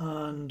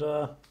 And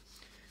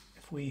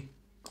if we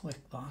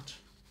click that,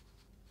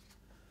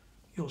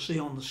 you'll see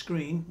on the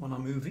screen when I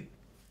move it.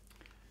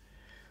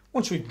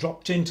 Once we've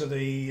dropped into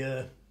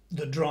the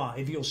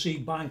drive, you'll see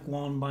bank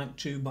 1, bank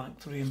 2, bank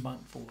 3 and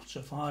bank 4.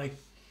 So if I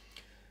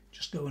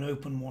just go and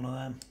open one of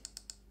them,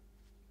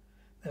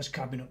 there's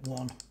cabinet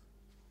 1.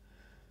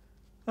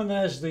 And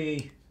there's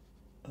the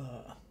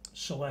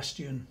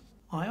Celestion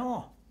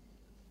IR.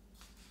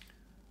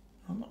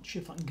 I'm not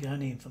sure if I can get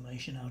any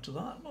information out of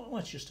that, but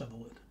let's just have a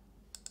look.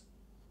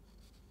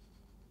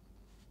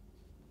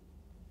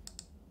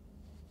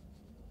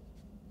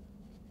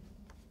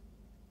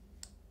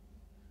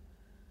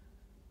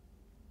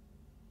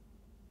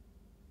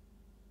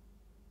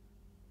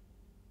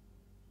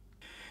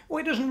 Well,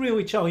 it doesn't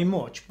really tell you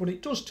much, but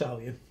it does tell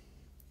you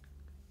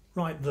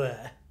right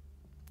there.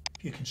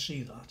 You can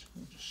see that.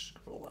 I'll just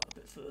scroll that a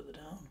bit further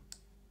down.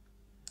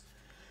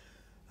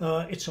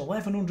 It's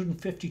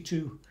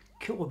 1152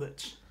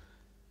 kilobits.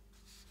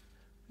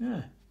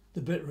 Yeah,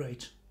 the bit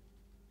rate.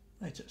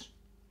 It is.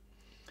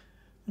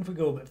 And if we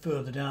go a bit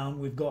further down,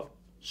 we've got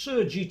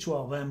Suhr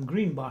G12M,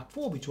 greenback,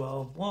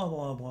 4x12, blah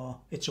blah blah.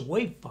 It's a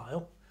WAV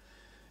file,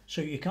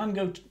 so you can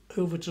go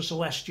over to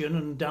Celestion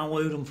and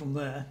download them from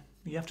there.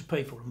 You have to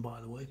pay for them, by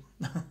the way,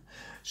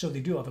 so they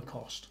do have a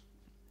cost.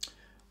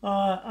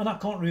 And I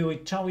can't really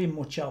tell you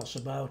much else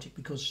about it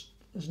because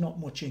there's not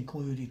much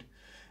included,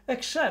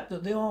 except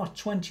that they are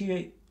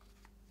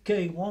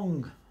 28k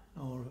long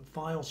or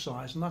file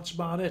size, and that's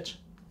about it.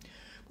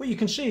 But you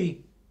can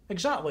see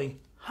exactly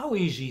how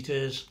easy it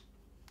is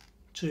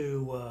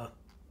to,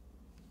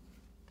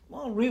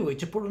 well, really,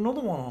 to put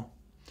another one on.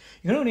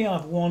 You can only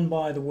have one,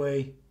 by the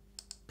way,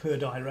 per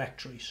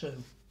directory. So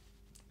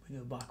we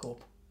go back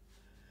up.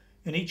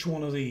 In each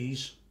one of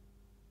these,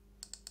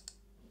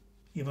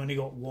 you've only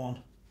got one.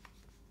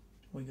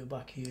 We go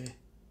back here.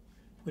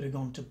 We'd have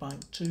gone to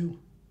bank 2,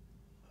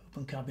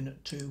 open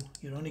cabinet 2.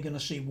 You're only going to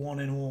see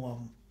one in all of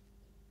them.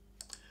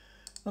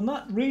 And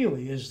that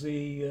really is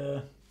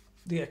the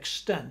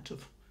extent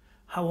of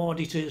how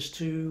hard it is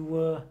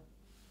to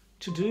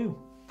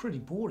do. Pretty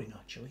boring,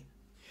 actually.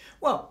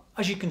 Well,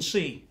 as you can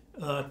see,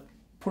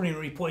 putting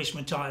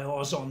replacement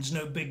IRs on is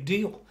no big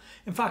deal.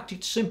 In fact,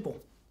 it's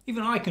simple.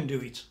 Even I can do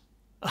it.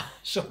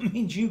 So it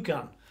means you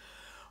can.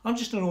 I'm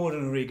just an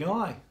ordinary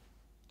guy,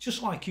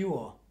 just like you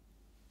are.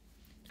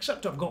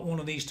 Except I've got one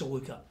of these to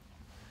look at.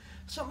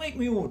 Does that make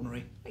me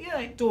ordinary? Yeah,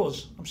 it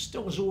does. I'm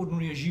still as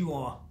ordinary as you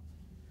are.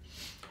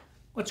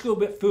 Let's go a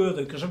bit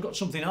further because I've got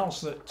something else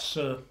that's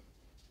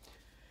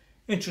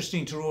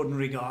interesting to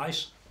ordinary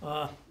guys.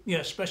 Yeah,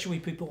 especially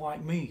people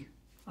like me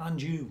and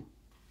you.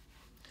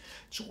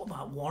 It's all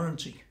about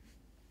warranty.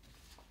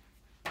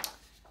 I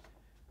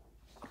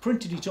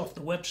printed it off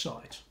the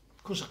website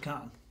because I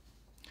can.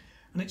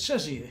 And it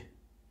says here,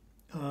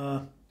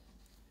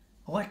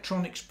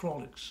 electronics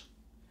products.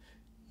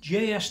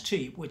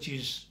 JST, which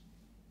is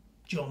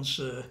John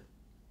Suhr.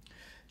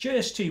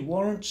 JST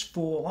warrants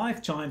for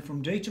lifetime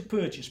from date of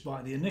purchase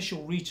by the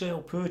initial retail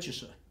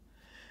purchaser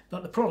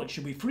that the product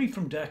should be free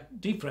from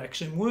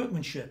defects in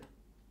workmanship.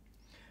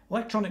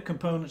 Electronic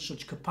components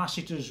such as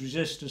capacitors,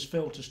 resistors,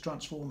 filters,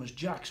 transformers,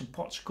 jacks and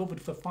pots are covered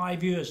for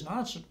 5 years.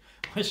 Now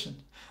listen,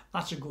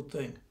 that's a good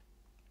thing.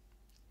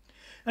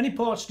 Any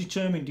parts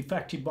determined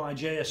defective by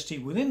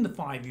JST within the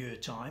 5-year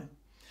time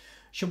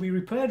shall be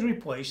repaired or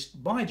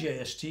replaced by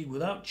JST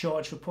without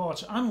charge for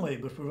parts and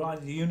labour,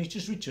 provided the unit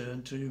is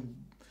returned to,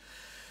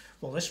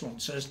 well, this one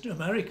says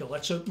America.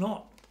 Let's hope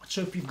not. Let's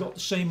hope you've got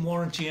the same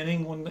warranty in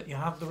England that you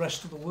have the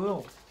rest of the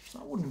world.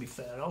 That wouldn't be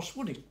fair else,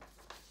 would it?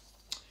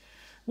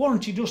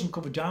 Warranty doesn't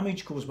cover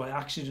damage caused by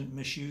accident,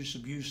 misuse,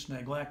 abuse,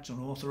 neglect,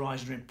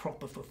 unauthorised or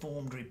improper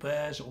performed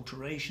repairs,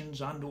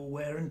 alterations and or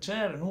wear and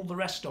tear and all the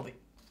rest of it.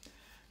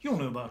 You'll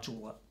know about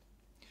all that.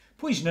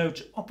 Please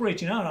note,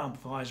 operating our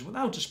amplifiers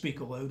without a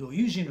speaker load or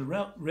using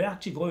a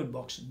reactive load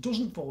box that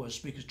doesn't follow a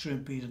speaker's true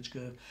impedance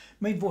curve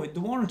may void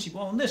the warranty.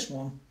 Well, on this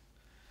one,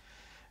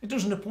 it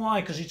doesn't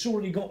apply because it's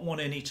already got one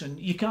in it and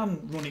you can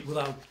run it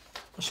without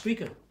a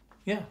speaker.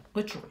 Yeah,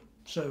 literally.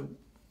 So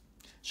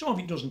some of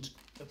it doesn't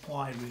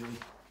apply really.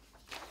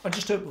 I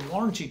just hope the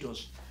warranty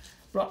does.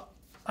 But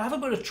I have a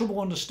bit of trouble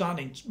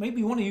understanding.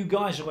 Maybe one of you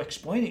guys will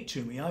explain it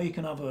to me, how you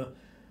can have a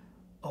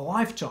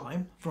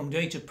lifetime from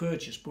date of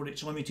purchase, but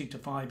it's limited to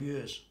 5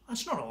 years.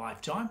 That's not a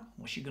lifetime,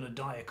 unless you're going to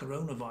die of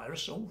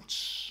coronavirus. Oh,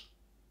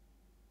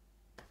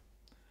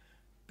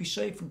 be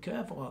safe and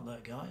careful out there,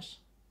 guys.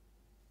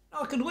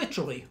 I could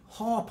literally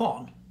harp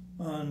on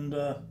and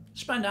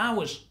spend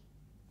hours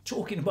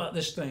talking about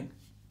this thing.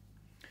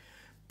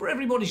 But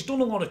everybody's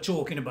done a lot of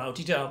talking about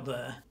it out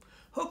there.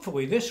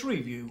 Hopefully this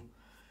review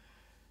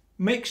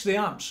makes the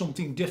amp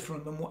something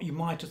different than what you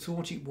might have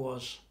thought it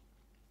was.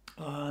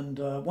 And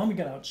when we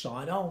get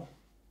outside, I'll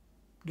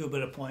do a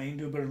bit of playing,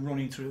 do a bit of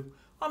running through.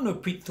 I'm no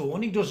Pete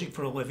Thorne, he does it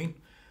for a living.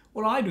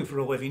 What I do for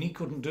a living, he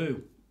couldn't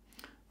do.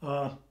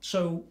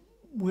 So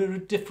we're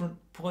at different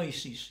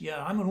places.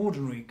 Yeah, I'm an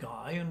ordinary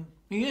guy and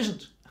he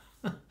isn't.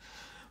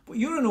 But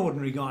you're an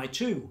ordinary guy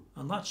too,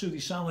 and that's who they're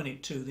selling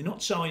it to. They're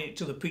not selling it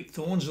to the Pete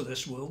Thornes of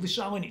this world, they're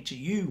selling it to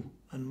you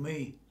and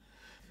me.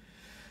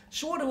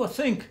 So what do I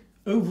think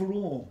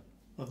overall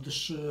of the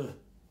Suhr?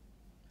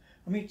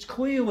 I mean, it's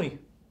clearly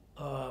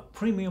a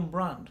premium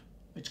brand.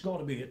 It's got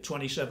to be at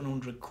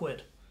 2,700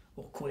 quid,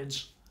 or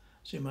quids,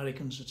 as the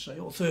Americans would say,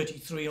 or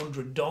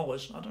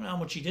 $3,300. I don't know how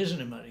much it is in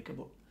America,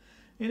 but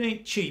it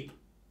ain't cheap.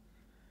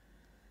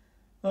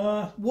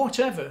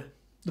 Whatever,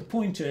 the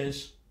point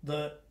is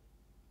that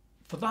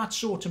for that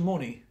sort of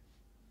money,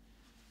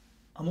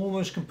 I'm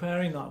almost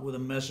comparing that with a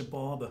Mesa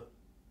Barber.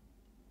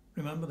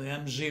 Remember the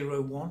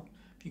M01?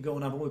 If you go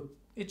and have a look,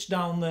 it's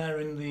down there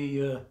in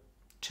the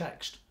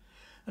text.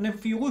 And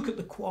if you look at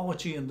the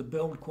quality and the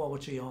build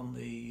quality on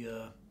the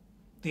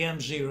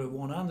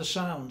M01 and the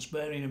sounds,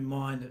 bearing in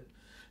mind that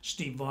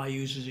Steve Vai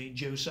uses it,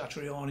 Joe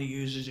Satriani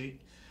uses it,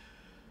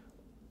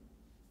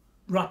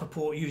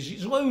 Rappaport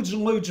uses it, loads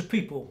and loads of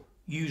people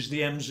use the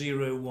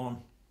M01.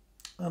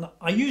 And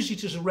I use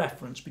it as a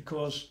reference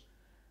because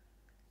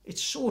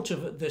it's sort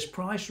of at this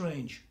price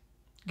range,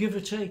 give or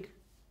take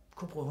a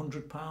couple of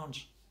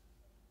 £100.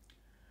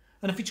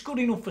 And if it's good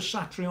enough for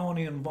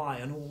Satriani and Vai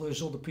and all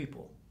those other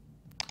people,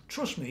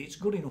 trust me, it's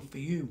good enough for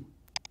you.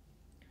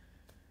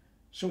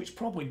 So it's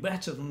probably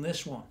better than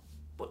this one.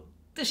 But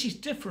this is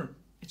different.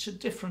 It's a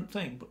different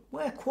thing. But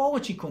where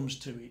quality comes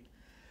to it,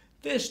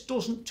 this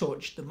doesn't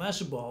touch the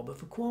Mesa Barber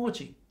for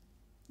quality.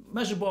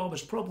 Mesa Barber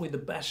is probably the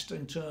best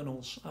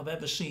internals I've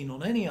ever seen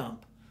on any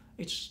amp.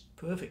 It's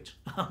perfect.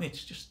 I mean,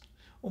 it's just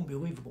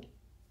unbelievable.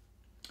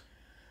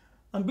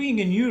 And being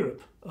in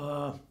Europe,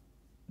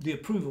 the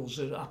approvals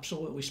are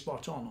absolutely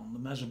spot on the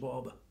Mesa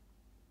Barber.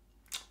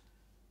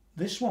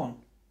 This one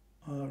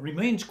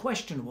remains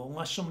questionable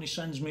unless somebody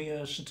sends me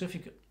a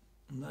certificate,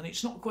 and then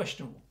it's not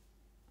questionable.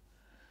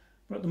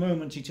 But at the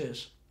moment it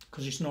is,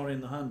 because it's not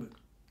in the handbook,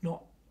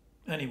 not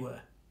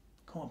anywhere,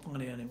 can't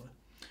find it anywhere.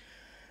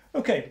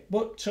 Okay,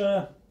 but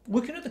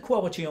looking at the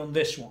quality on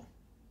this one,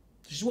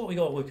 this is what we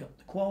got to look at.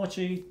 The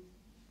quality,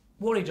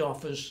 what it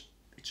offers,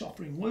 it's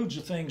offering loads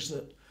of things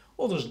that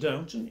others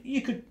don't, and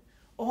you could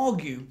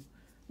argue,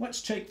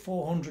 let's take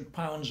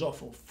 £400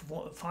 off or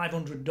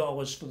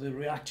 $500 for the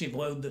reactive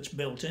load that's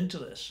built into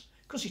this,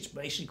 because it's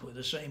basically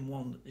the same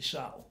one that they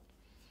sell.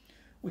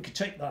 We could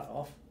take that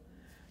off.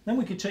 Then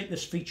we could take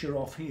this feature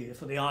off here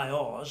for the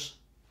IRs,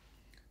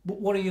 but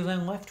what are you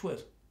then left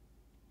with?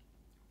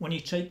 When you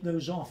take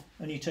those off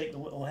and you take the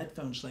little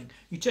headphones thing,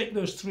 you take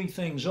those three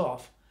things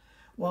off,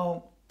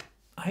 well,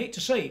 I hate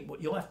to say it,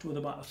 but you're left with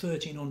about a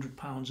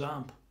 £1,300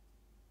 amp.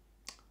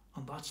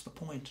 And that's the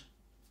point.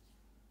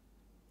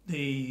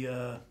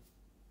 The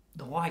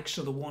likes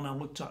of the one I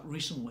looked at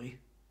recently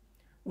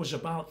was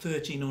about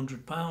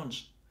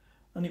 £1,300,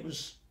 and it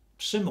was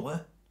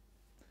similar,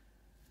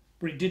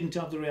 but it didn't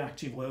have the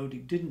reactive load,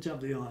 it didn't have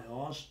the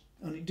IRs,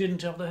 and it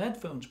didn't have the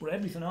headphones, but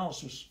everything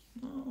else was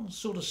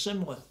sort of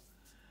similar.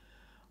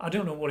 I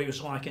don't know what it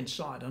was like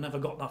inside, I never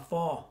got that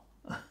far.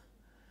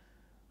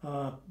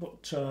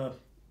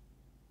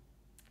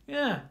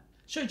 Yeah,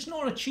 so it's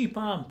not a cheap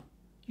amp.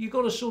 You've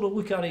got to sort of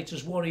look at it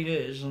as what it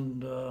is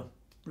and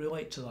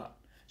relate to that.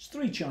 It's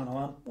 3-channel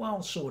amp,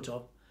 well, sort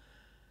of.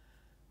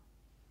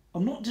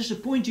 I'm not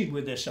disappointed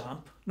with this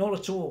amp, not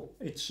at all.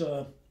 It's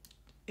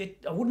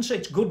I wouldn't say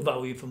it's good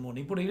value for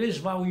money, but it is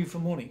value for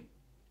money.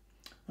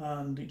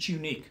 And it's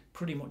unique,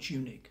 pretty much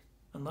unique.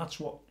 And that's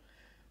what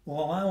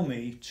will allow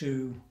me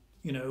to,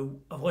 you know,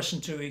 I've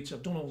listened to it,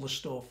 I've done all the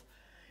stuff.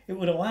 It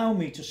would allow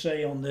me to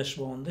say on this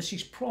one, this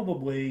is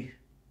probably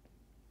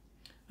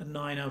a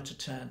 9 out of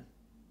 10.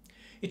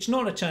 It's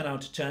not a 10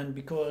 out of 10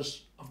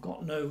 because I've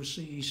got no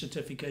CE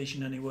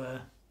certification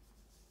anywhere.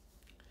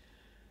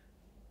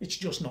 It's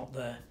just not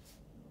there.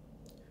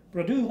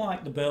 But I do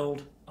like the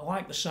build, I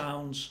like the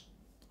sounds,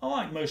 I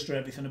like most of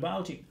everything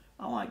about it.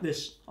 I like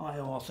this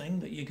IR thing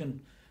that you can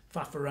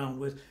faff around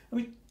with. I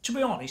mean, to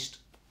be honest,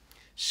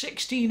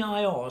 16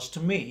 IRs to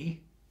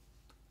me,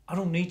 I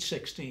don't need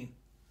 16.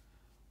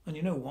 And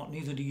you know what,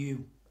 neither do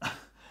you.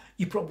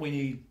 You probably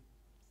need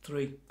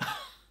 3.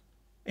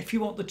 If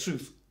you want the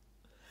truth.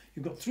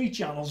 You've got 3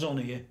 channels on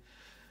here.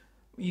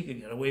 You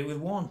could get away with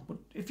 1. But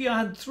if you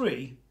had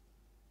 3,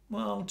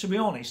 well, to be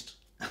honest,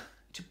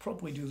 it'd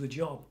probably do the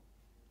job.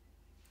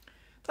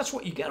 That's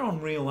what you get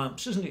on real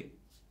amps, isn't it?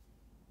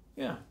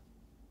 Yeah.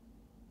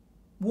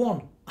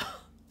 1.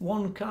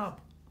 1 cab.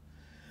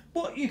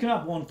 But you can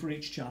have 1 for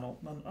each channel.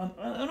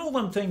 And all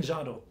them things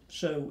add up.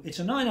 So it's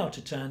a 9 out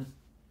of 10.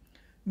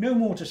 No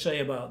more to say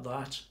about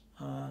that.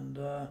 And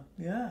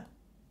yeah.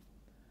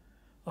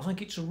 I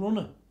think it's a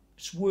runner.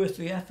 It's worth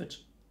the effort.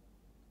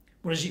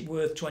 But is it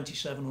worth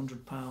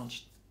 £2,700?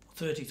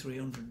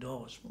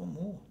 $3,300? Or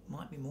more.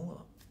 Might be more.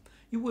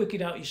 You work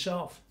it out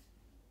yourself.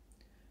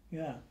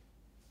 Yeah.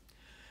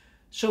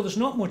 So there's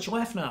not much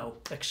left now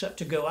except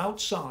to go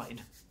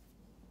outside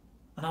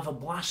and have a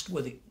blast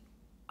with it.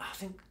 I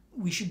think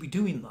we should be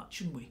doing that,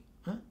 shouldn't we?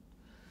 Huh?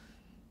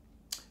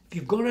 If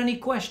you've got any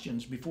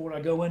questions before I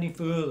go any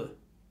further,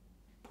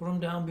 put them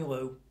down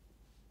below.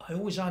 I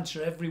always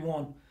answer every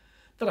one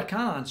that I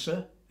can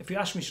answer. If you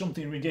ask me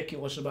something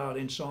ridiculous about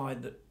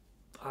inside that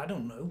I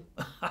don't know,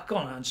 I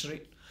can't answer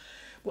it.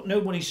 But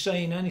nobody's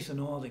saying anything,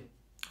 are they?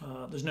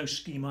 There's no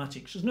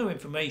schematics, there's no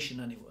information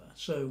anywhere.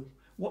 So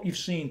what you've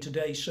seen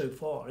today so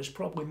far is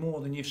probably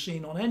more than you've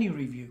seen on any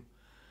review.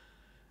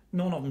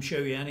 None of them show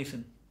you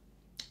anything.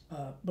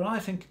 But I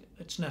think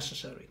it's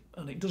necessary,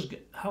 and it does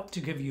help to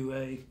give you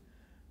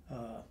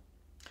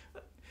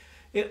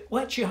it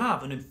lets you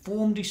have an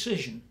informed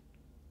decision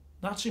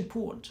That's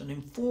important, an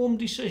informed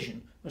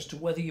decision as to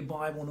whether you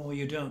buy one or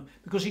you don't,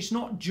 because it's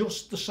not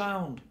just the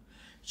sound,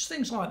 it's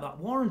things like that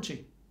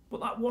warranty.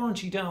 But that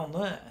warranty down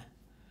there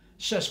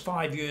says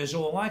 5 years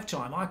or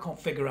lifetime. I can't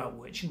figure out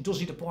which, and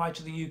does it apply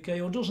to the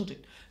UK or doesn't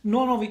it?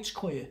 None of it's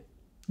clear.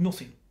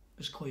 Nothing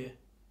is clear.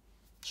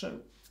 So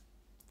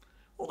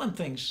all them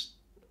things,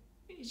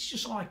 it's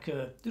just like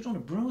they've done a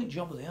brilliant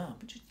job of the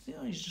amp.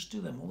 You just do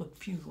them all a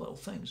few little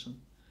things and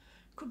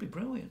it could be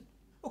brilliant.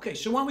 Okay,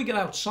 so when we get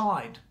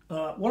outside,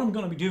 what I'm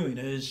going to be doing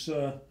is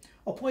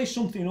I'll play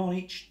something on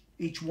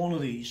each one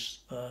of these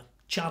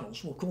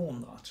channels, we'll call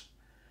them that,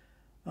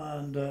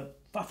 and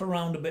faff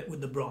around a bit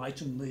with the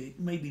bright and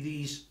maybe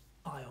these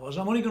IRs.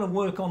 I'm only going to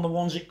work on the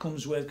ones it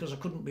comes with because I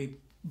couldn't be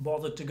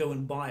bothered to go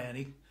and buy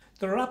any.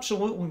 There are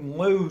absolutely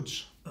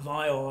loads of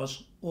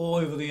IRs all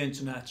over the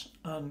internet,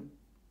 and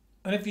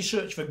if you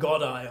search for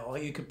God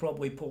IR, you could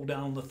probably pull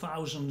down the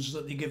thousands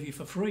that they give you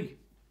for free.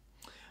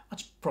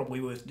 That's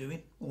probably worth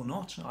doing, or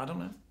not, I don't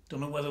know. Don't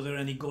know whether they're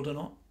any good or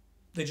not.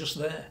 They're just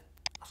there.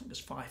 I think there's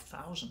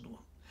 5,000 of them.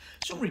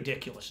 Some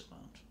ridiculous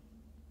amount.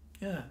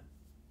 Yeah.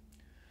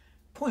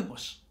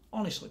 Pointless,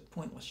 honestly,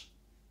 pointless.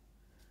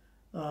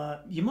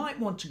 You might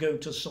want to go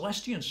to the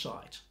Celestion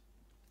site.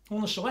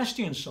 On the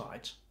Celestion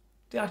site,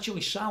 they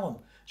actually sell them,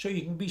 so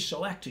you can be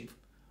selective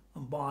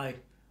and buy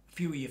a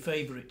few of your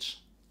favourites.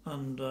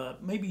 And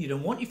maybe you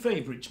don't want your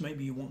favourites,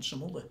 maybe you want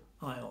some other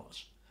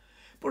IRs.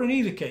 But in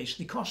either case,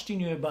 they're costing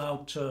you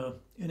about,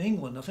 in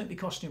England, I think they're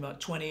costing about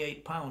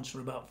 £28 for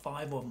about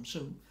 5 of them. So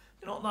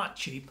they're not that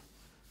cheap.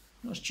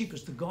 Not as cheap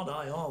as the God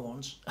IR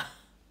ones.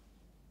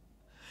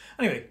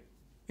 Anyway,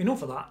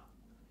 enough of that.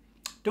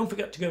 Don't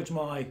forget to go to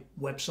my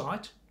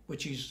website,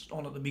 which is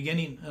on at the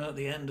beginning and at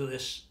the end of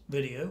this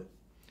video.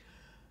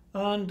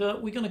 And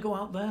we're going to go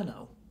out there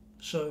now.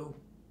 So,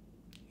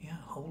 yeah,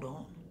 hold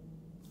on.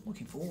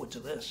 Looking forward to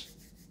this.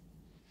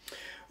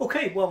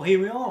 Okay, well, here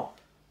we are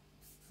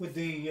with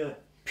the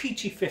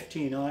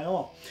PT15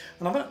 IR,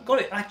 and I've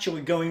got it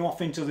actually going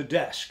off into the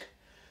desk.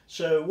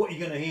 So what you're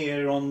going to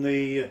hear on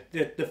the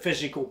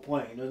physical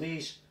plane are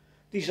these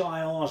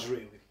IRs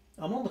really.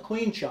 I'm on the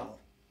clean channel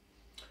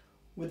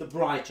with the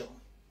bright on.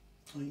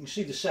 You can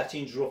see the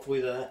settings roughly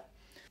there.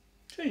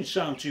 It doesn't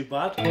sound too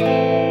bad.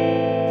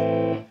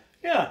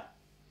 Yeah.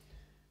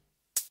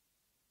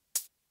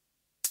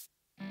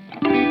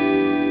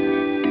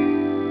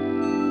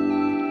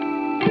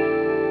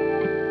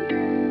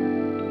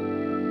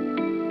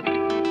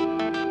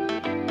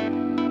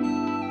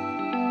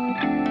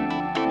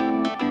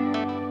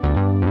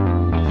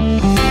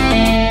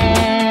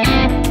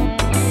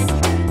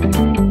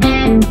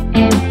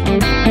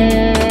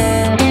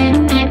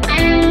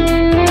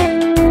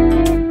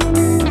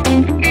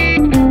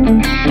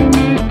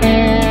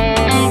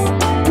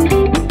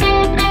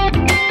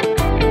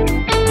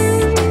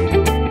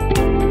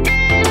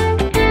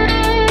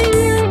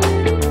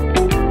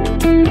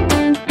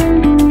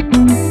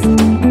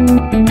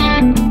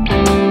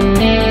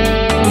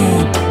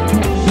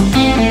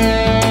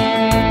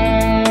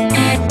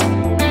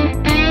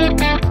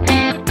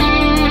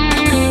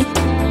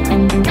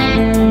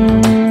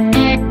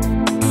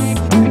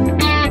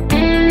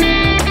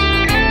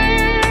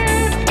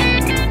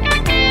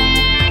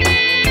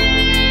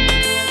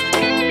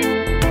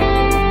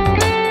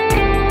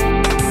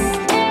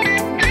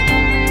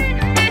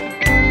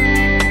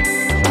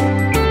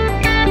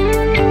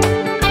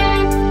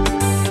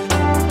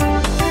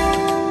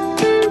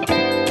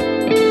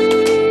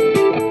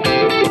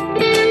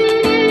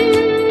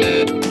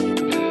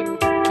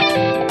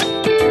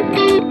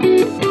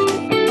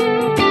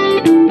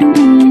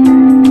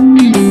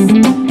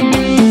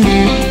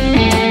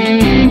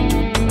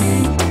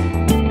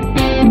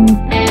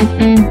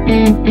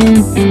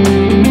 Mm-hmm.